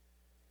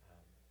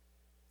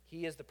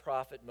 He is the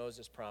prophet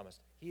Moses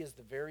promised. He is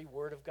the very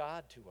word of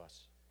God to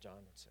us, John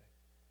would say.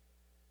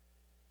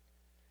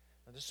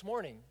 Now, this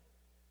morning,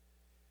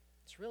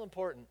 it's real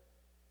important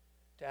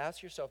to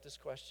ask yourself this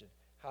question.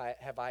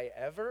 Have I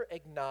ever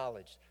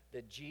acknowledged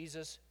that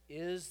Jesus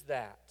is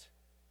that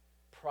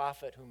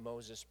prophet whom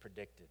Moses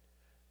predicted?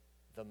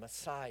 The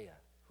Messiah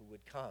who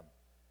would come.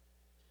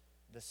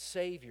 The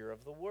Savior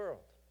of the world.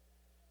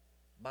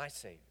 My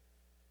Savior.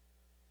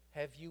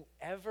 Have you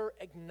ever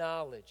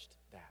acknowledged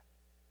that?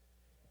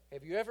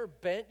 Have you ever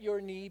bent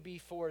your knee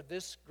before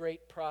this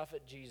great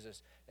prophet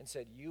Jesus and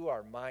said, "You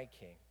are my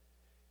King.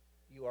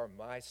 You are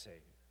my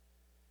Savior"?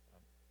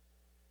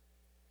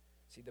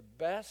 See, the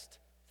best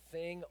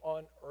thing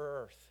on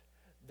earth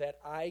that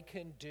I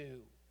can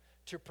do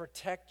to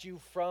protect you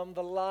from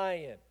the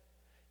lion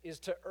is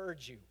to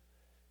urge you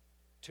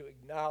to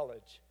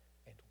acknowledge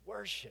and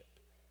worship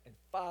and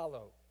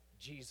follow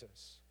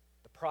Jesus,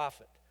 the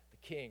prophet, the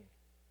King,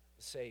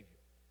 the Savior.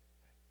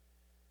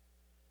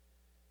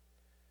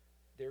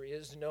 There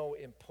is no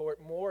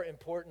more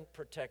important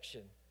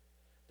protection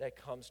that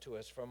comes to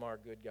us from our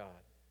good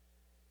God.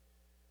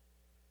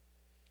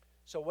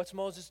 So what's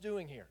Moses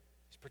doing here?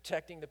 He's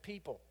protecting the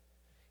people.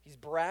 He's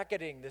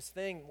bracketing this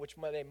thing which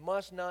they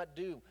must not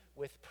do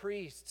with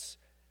priests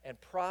and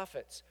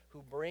prophets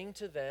who bring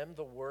to them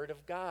the word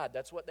of God.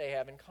 That's what they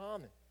have in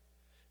common.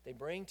 They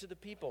bring to the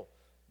people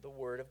the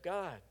word of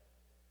God.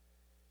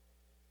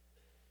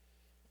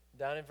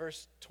 Down in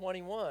verse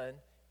 21,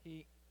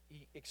 he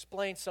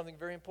explains something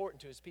very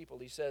important to his people.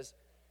 He says,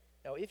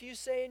 "Now if you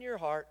say in your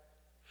heart,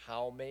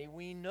 how may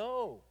we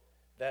know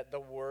that the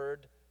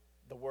word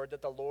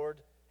that the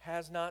Lord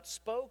has not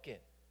spoken?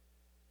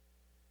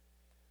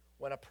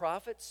 When a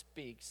prophet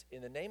speaks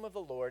in the name of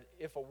the Lord,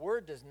 if a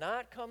word does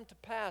not come to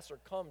pass or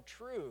come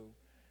true,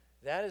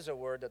 that is a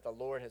word that the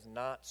Lord has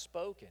not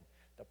spoken.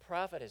 The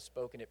prophet has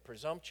spoken it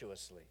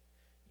presumptuously.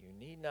 You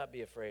need not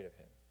be afraid of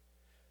him."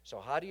 So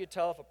how do you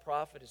tell if a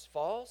prophet is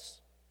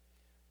false?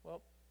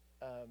 Well,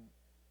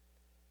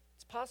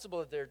 it's possible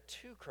that there are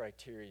two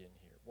criteria in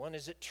here. One,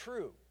 is it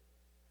true?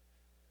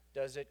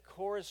 Does it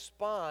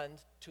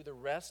correspond to the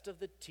rest of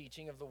the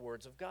teaching of the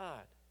words of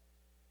God?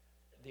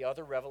 The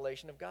other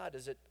revelation of God,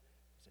 does it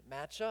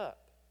match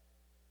up?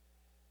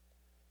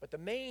 But the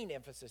main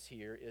emphasis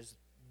here is,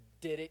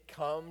 did it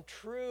come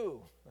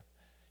true?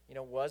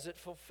 Was it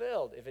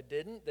fulfilled? If it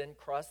didn't, then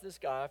cross this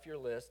guy off your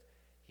list.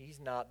 He's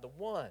not the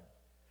one.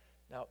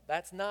 Now,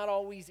 that's not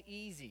always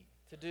easy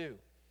to do.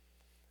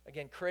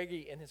 Again,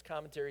 Craigie in his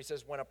commentary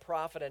says, when a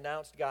prophet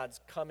announced God's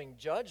coming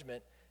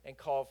judgment and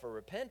called for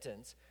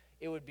repentance,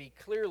 it would be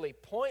clearly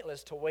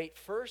pointless to wait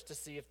first to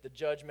see if the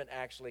judgment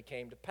actually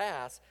came to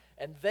pass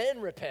and then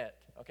repent.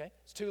 Okay?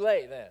 It's too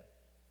late then.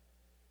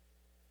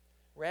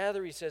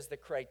 Rather, he says, the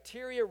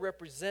criteria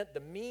represent the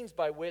means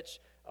by which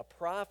a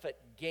prophet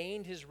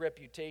gained his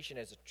reputation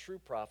as a true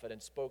prophet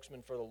and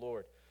spokesman for the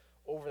Lord.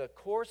 Over the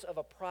course of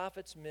a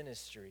prophet's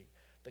ministry,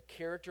 the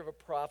character of a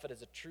prophet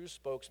as a true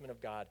spokesman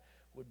of God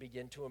would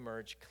begin to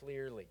emerge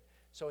clearly.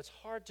 So it's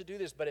hard to do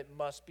this, but it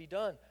must be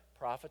done.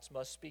 Prophets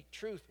must speak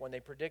truth. When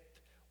they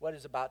predict what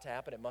is about to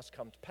happen, it must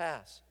come to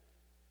pass.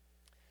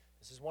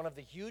 This is one of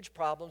the huge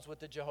problems with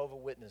the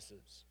Jehovah's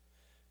Witnesses.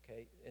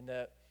 Okay,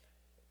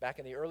 back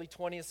in the early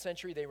 20th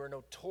century, they were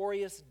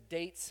notorious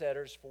date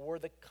setters for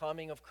the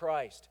coming of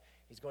Christ.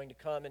 He's going to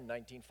come in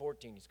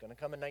 1914. He's going to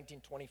come in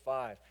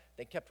 1925.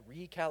 They kept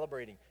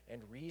recalibrating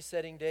and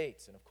resetting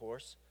dates. And of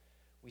course,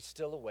 we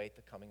still await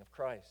the coming of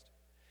Christ.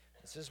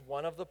 This is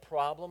one of the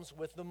problems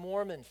with the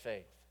Mormon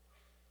faith.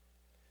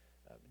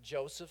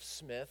 Joseph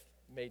Smith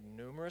made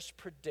numerous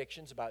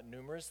predictions about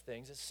numerous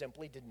things that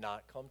simply did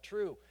not come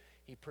true.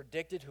 He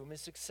predicted whom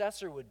his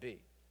successor would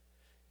be.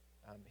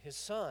 His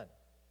son.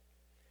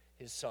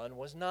 His son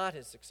was not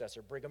his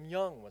successor. Brigham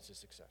Young was his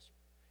successor.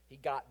 He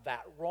got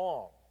that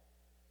wrong.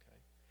 Okay?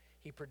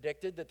 He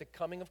predicted that the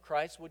coming of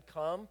Christ would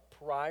come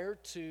prior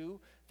to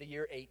the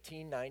year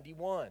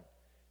 1891.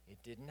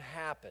 It didn't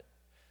happen.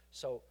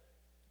 So,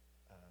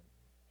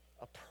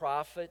 a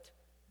prophet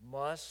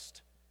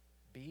must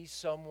be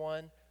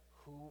someone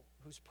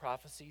whose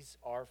prophecies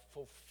are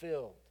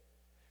fulfilled,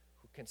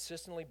 who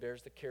consistently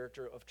bears the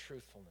character of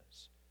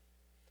truthfulness.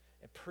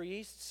 And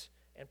priests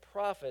and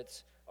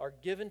prophets are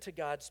given to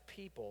God's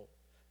people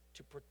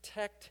to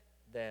protect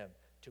them,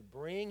 to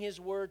bring his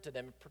word to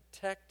them and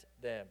protect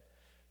them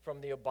from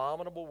the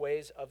abominable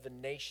ways of the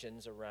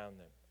nations around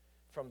them,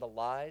 from the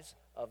lies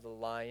of the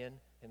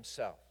lion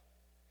himself.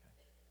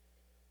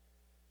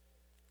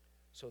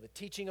 So the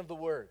teaching of the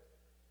word,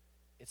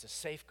 it's a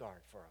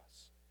safeguard for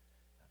us.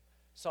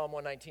 Psalm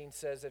 119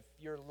 says, if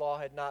your law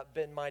had not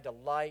been my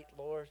delight,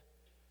 Lord,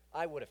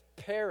 I would have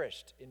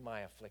perished in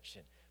my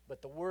affliction.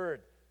 But the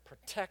word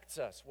protects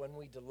us when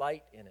we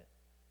delight in it.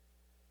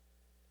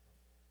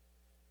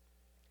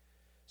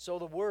 So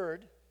the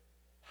word,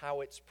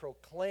 how it's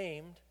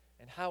proclaimed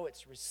and how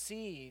it's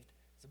received,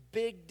 is a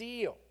big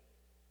deal.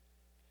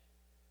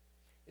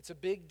 It's a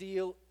big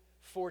deal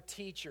for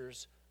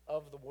teachers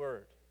of the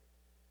word.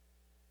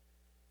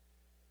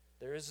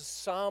 There is a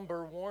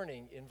somber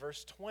warning in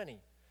verse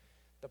 20.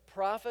 The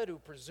prophet who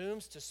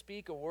presumes to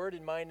speak a word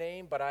in my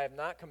name, but I have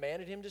not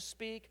commanded him to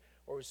speak,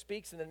 or who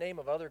speaks in the name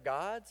of other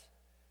gods,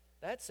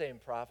 that same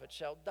prophet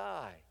shall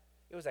die.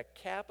 It was a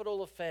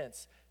capital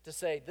offense to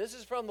say, this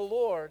is from the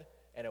Lord,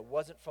 and it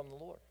wasn't from the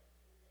Lord.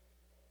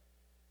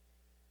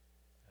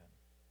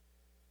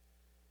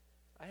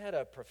 I had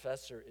a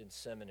professor in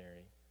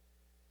seminary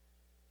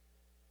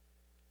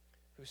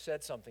who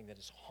said something that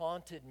has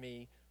haunted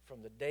me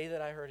from the day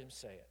that I heard him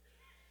say it.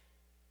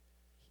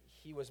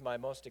 He was my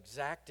most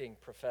exacting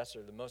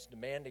professor, the most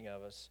demanding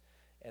of us.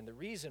 And the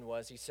reason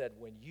was, he said,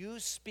 when you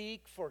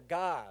speak for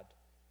God,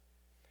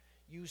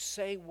 you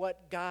say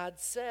what God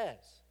says.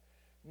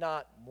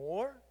 Not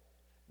more,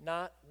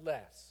 not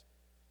less.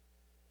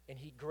 And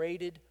he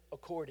graded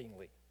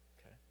accordingly.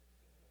 Okay?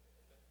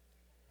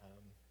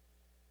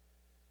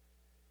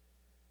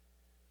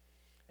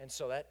 And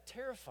so that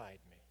terrified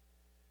me.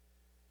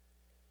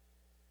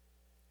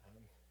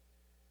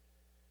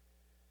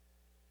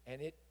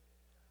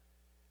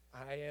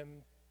 I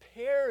am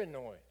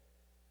paranoid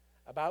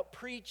about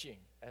preaching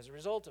as a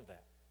result of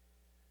that.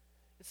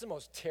 It's the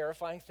most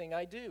terrifying thing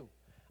I do.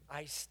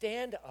 I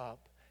stand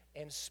up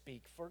and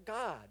speak for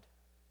God.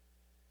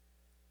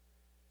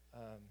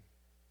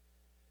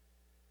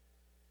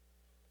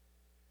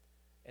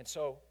 And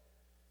so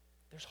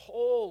there's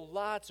whole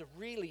lots of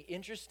really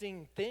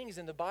interesting things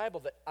in the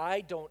Bible that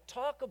I don't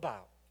talk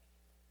about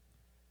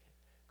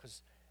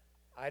because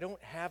I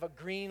don't have a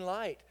green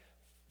light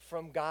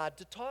from God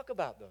to talk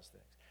about those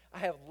things. I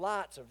have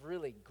lots of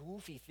really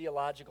goofy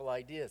theological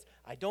ideas.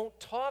 I don't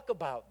talk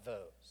about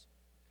those.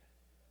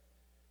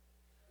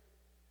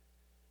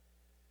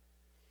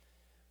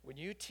 When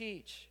you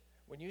teach,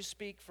 when you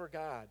speak for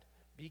God,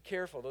 be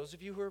careful. Those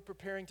of you who are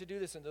preparing to do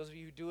this, and those of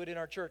you who do it in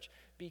our church,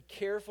 be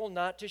careful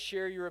not to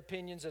share your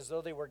opinions as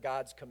though they were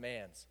God's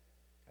commands.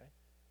 Okay?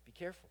 Be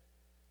careful.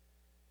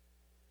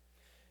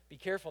 Be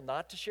careful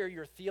not to share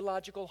your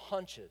theological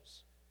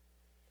hunches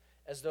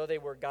as though they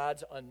were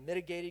God's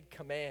unmitigated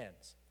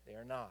commands. They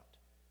are not.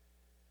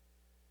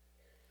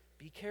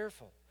 Be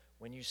careful.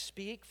 When you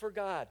speak for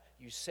God,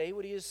 you say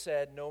what he has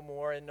said, no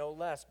more and no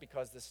less,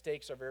 because the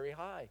stakes are very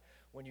high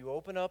when you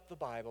open up the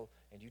Bible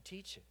and you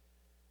teach it.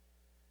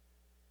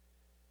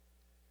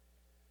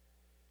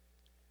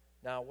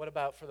 Now, what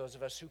about for those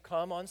of us who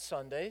come on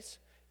Sundays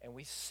and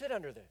we sit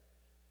under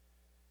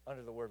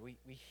the Word?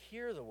 We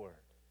hear the Word.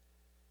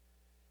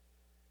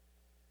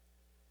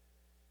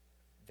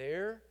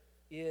 There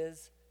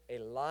is a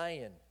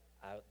lion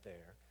out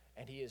there,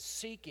 and he is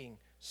seeking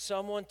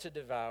someone to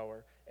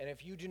devour. And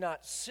if you do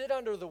not sit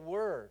under the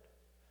Word,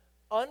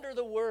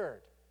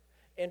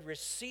 and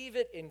receive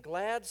it in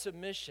glad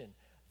submission,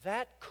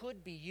 that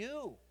could be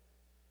you.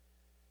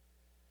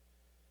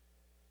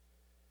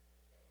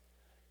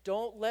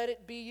 Don't let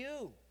it be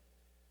you.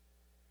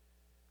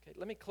 Okay,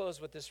 let me close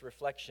with this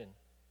reflection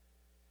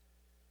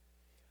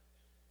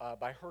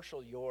by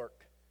Herschel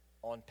York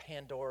on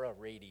Pandora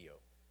Radio.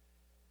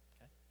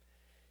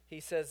 He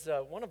says,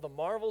 one of the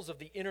marvels of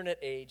the internet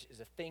age is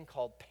a thing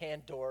called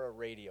Pandora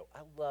Radio.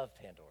 I love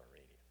Pandora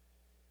Radio.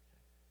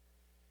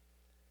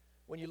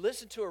 When you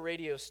listen to a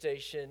radio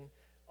station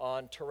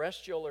on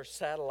terrestrial or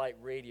satellite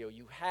radio,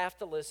 you have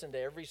to listen to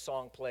every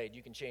song played.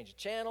 You can change a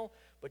channel,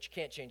 but you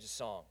can't change a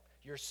song.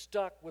 You're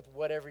stuck with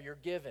whatever you're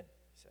given,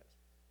 he says.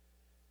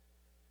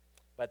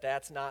 But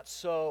that's not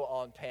so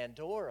on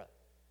Pandora.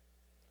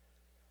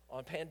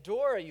 On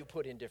Pandora, you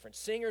put in different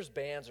singers,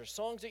 bands, or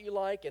songs that you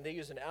like, and they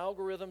use an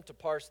algorithm to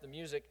parse the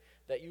music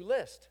that you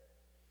list.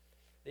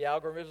 The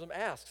algorithm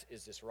asks,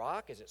 is this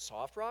rock? Is it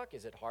soft rock?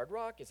 Is it hard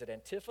rock? Is it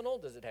antiphonal?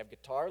 Does it have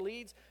guitar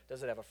leads?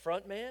 Does it have a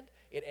front man?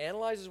 It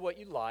analyzes what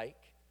you like,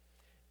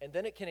 and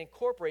then it can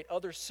incorporate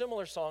other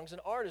similar songs and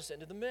artists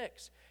into the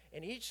mix.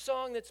 And each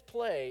song that's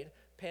played,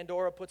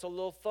 Pandora puts a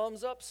little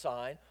thumbs up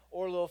sign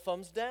or a little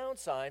thumbs down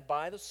sign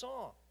by the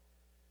song.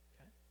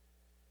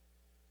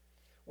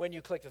 When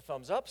you click the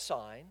thumbs up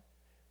sign,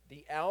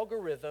 the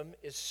algorithm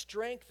is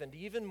strengthened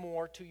even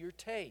more to your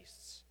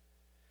tastes,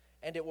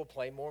 and it will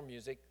play more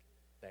music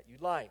that you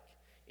like.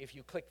 If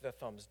you click the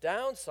thumbs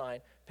down sign,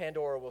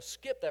 Pandora will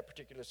skip that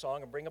particular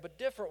song and bring up a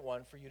different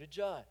one for you to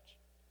judge.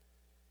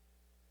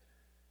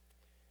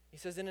 He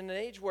says, in an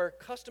age where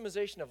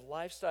customization of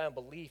lifestyle and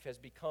belief has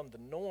become the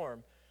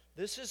norm,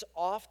 this is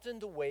often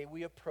the way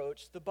we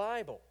approach the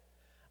Bible.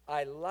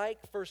 I like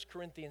 1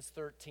 Corinthians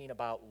 13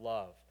 about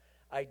love.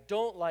 I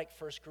don't like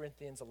 1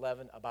 Corinthians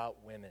 11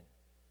 about women.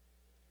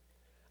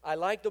 I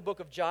like the book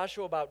of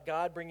Joshua about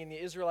God bringing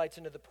the Israelites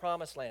into the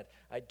promised land.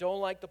 I don't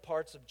like the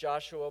parts of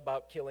Joshua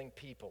about killing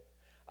people.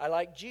 I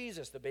like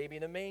Jesus, the baby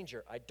in the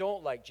manger. I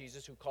don't like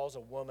Jesus who calls a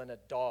woman a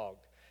dog.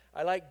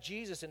 I like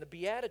Jesus in the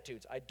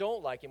Beatitudes. I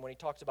don't like him when he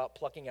talks about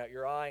plucking out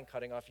your eye and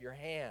cutting off your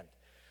hand.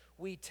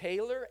 We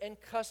tailor and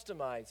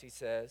customize, he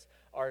says,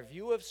 our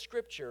view of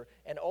Scripture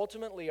and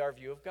ultimately our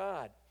view of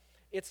God.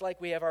 It's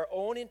like we have our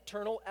own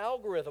internal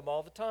algorithm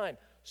all the time,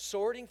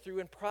 sorting through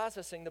and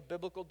processing the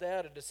biblical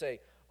data to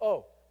say,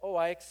 oh, oh,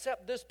 I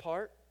accept this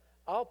part.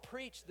 I'll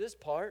preach this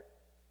part.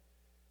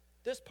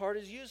 This part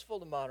is useful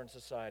to modern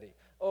society.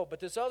 Oh, but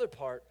this other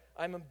part,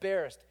 I'm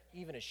embarrassed,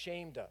 even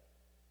ashamed of.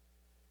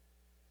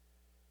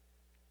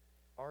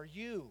 Are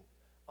you,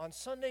 on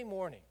Sunday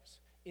mornings,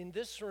 in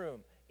this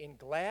room, in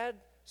glad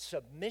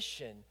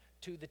submission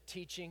to the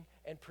teaching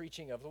and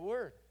preaching of the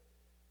Word?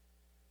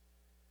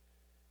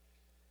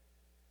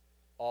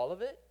 All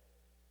of it?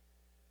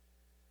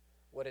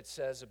 What it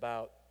says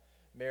about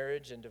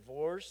marriage and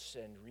divorce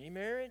and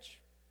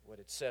remarriage? What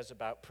it says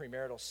about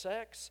premarital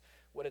sex?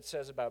 What it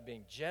says about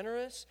being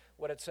generous?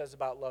 What it says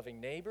about loving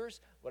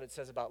neighbors? What it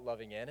says about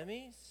loving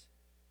enemies?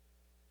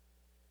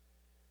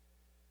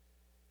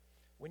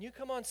 When you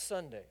come on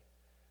Sunday,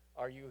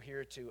 are you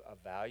here to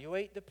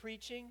evaluate the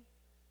preaching,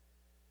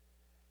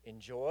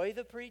 enjoy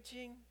the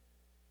preaching,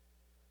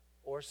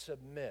 or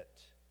submit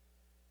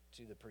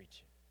to the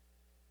preaching?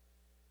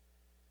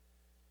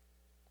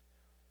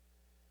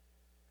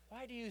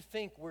 Why do you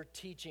think we're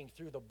teaching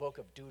through the book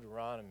of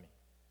Deuteronomy?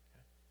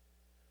 Okay.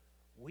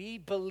 We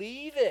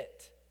believe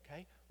it.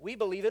 Okay? We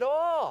believe it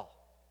all.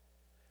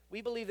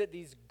 We believe that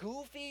these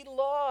goofy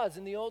laws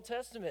in the Old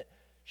Testament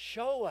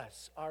show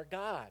us our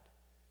God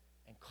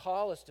and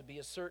call us to be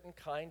a certain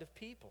kind of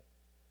people.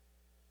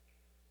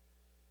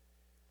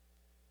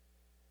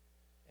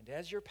 And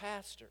as your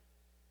pastor,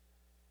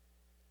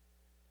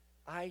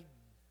 I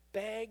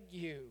beg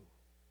you,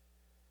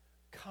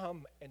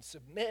 come and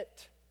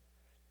submit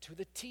to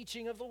the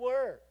teaching of the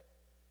Word.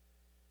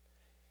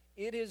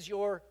 It is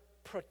your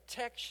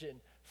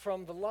protection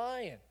from the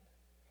lion.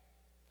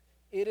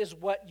 It is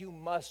what you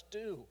must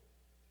do.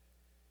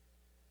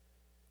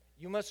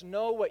 You must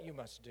know what you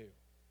must do.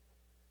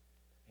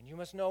 And you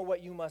must know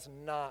what you must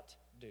not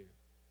do.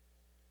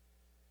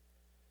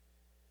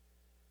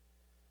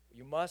 What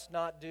you must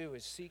not do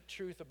is seek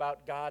truth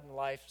about God and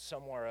life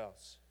somewhere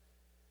else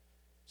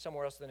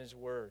than His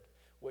Word.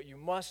 What you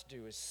must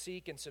do is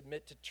seek and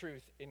submit to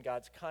truth in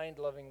God's kind,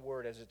 loving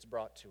Word as it's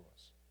brought to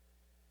us.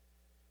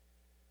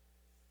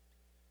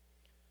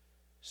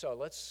 So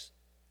let's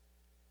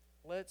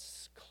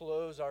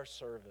close our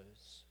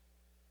service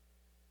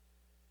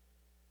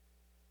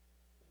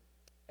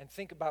and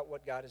think about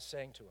what God is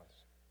saying to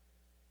us.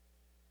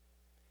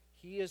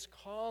 He is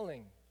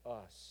calling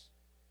us.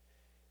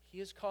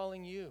 He is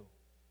calling you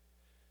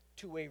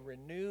to a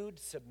renewed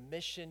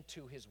submission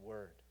to His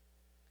Word,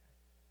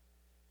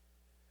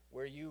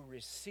 where you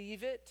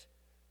receive it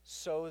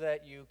so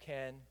that you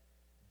can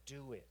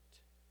do it.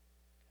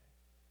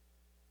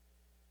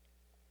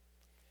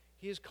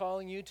 He is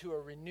calling you to a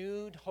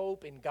renewed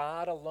hope in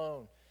God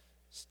alone.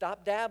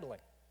 Stop dabbling.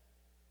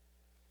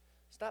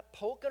 Stop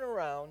poking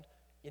around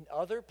in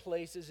other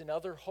places, in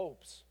other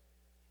hopes.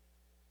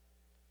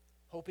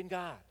 Hope in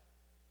God.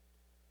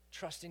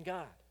 Trust in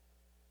God.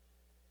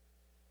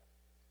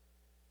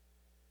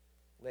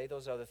 Lay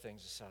those other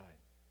things aside.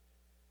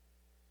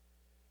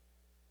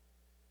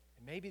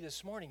 And maybe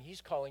this morning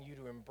He's calling you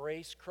to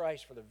embrace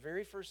Christ for the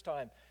very first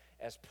time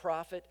as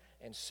prophet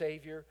and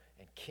Savior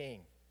and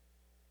King.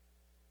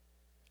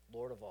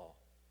 Lord of all,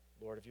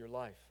 Lord of your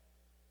life.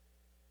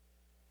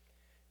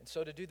 And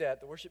so to do that,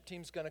 the worship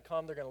team's going to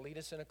come. They're going to lead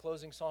us in a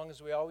closing song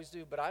as we always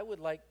do. But I would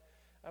like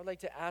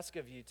to ask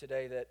of you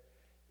today that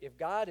if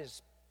God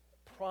is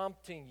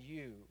prompting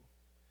you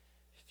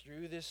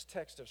through this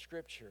text of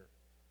Scripture,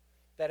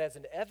 that as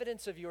an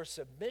evidence of your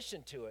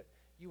submission to it,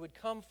 you would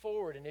come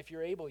forward, and if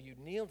you're able, you'd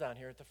kneel down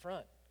here at the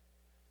front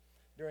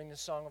during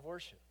this song of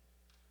worship.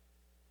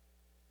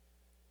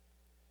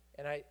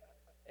 And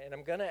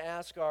I'm going to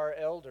ask our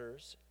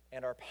elders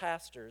and our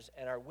pastors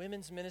and our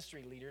women's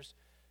ministry leaders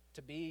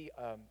to be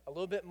a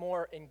little bit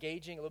more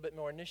engaging, a little bit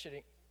more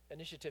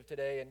initiative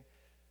today, and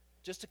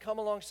just to come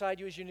alongside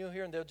you as you kneel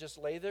here, and they'll just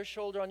lay their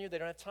shoulder on you. They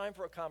don't have time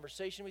for a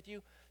conversation with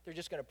you. They're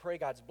just going to pray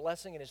God's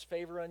blessing and His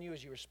favor on you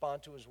as you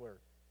respond to His Word.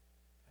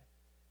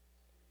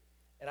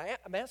 And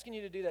I'm asking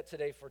you to do that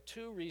today for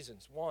two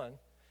reasons. One,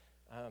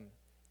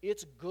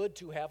 it's good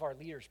to have our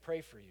leaders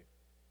pray for you.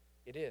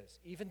 It is.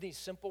 Even these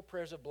simple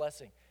prayers of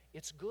blessing,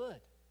 it's good.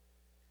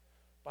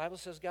 The Bible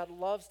says God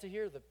loves to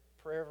hear the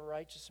prayer of a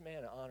righteous man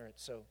and honor it.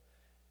 So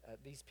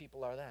these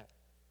people are that.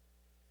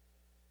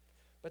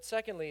 But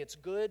secondly, it's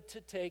good to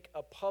take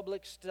a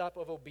public step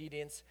of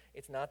obedience.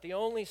 It's not the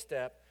only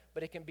step,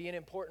 but it can be an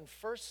important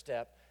first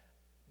step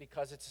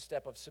because it's a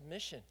step of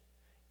submission.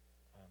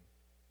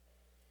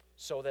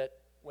 So that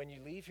when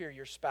you leave here,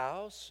 your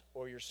spouse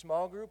or your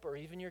small group or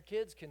even your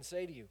kids can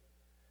say to you,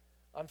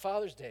 on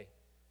Father's Day,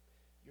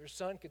 your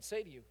son could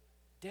say to you,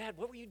 Dad,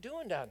 what were you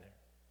doing down there?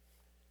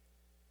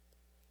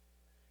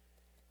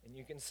 And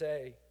you can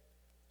say,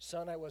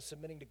 Son, I was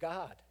submitting to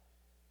God.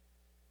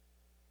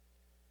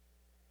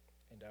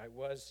 And I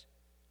was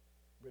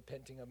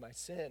repenting of my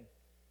sin.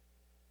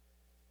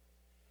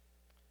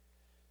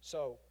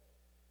 So,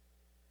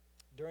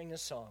 during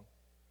this song,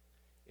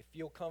 if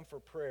you'll come for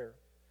prayer,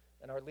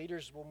 and our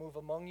leaders will move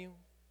among you,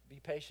 be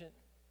patient.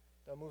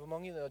 They'll move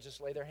among you, they'll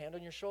just lay their hand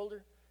on your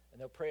shoulder,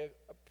 and they'll pray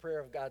a prayer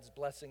of God's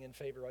blessing and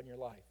favor on your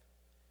life.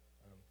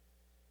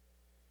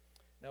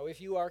 Now,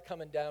 if you are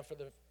coming down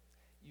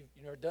you've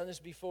never done this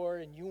before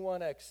and you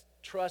want to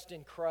trust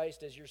in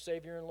Christ as your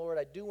Savior and Lord,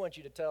 I do want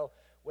you to tell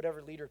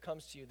whatever leader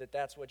comes to you that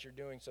that's what you're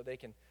doing so they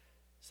can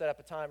set up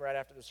a time right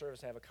after the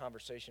service and have a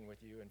conversation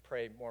with you and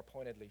pray more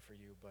pointedly for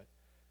you. But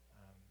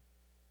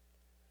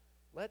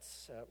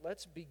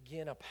let's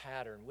begin a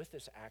pattern with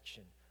this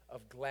action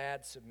of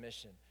glad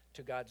submission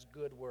to God's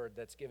good word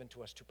that's given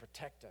to us to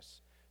protect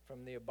us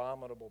from the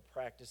abominable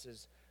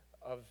practices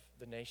of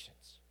the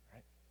nations,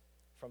 right?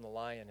 From the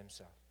lion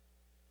himself.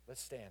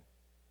 Let's stand.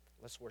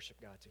 Let's worship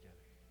God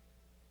together.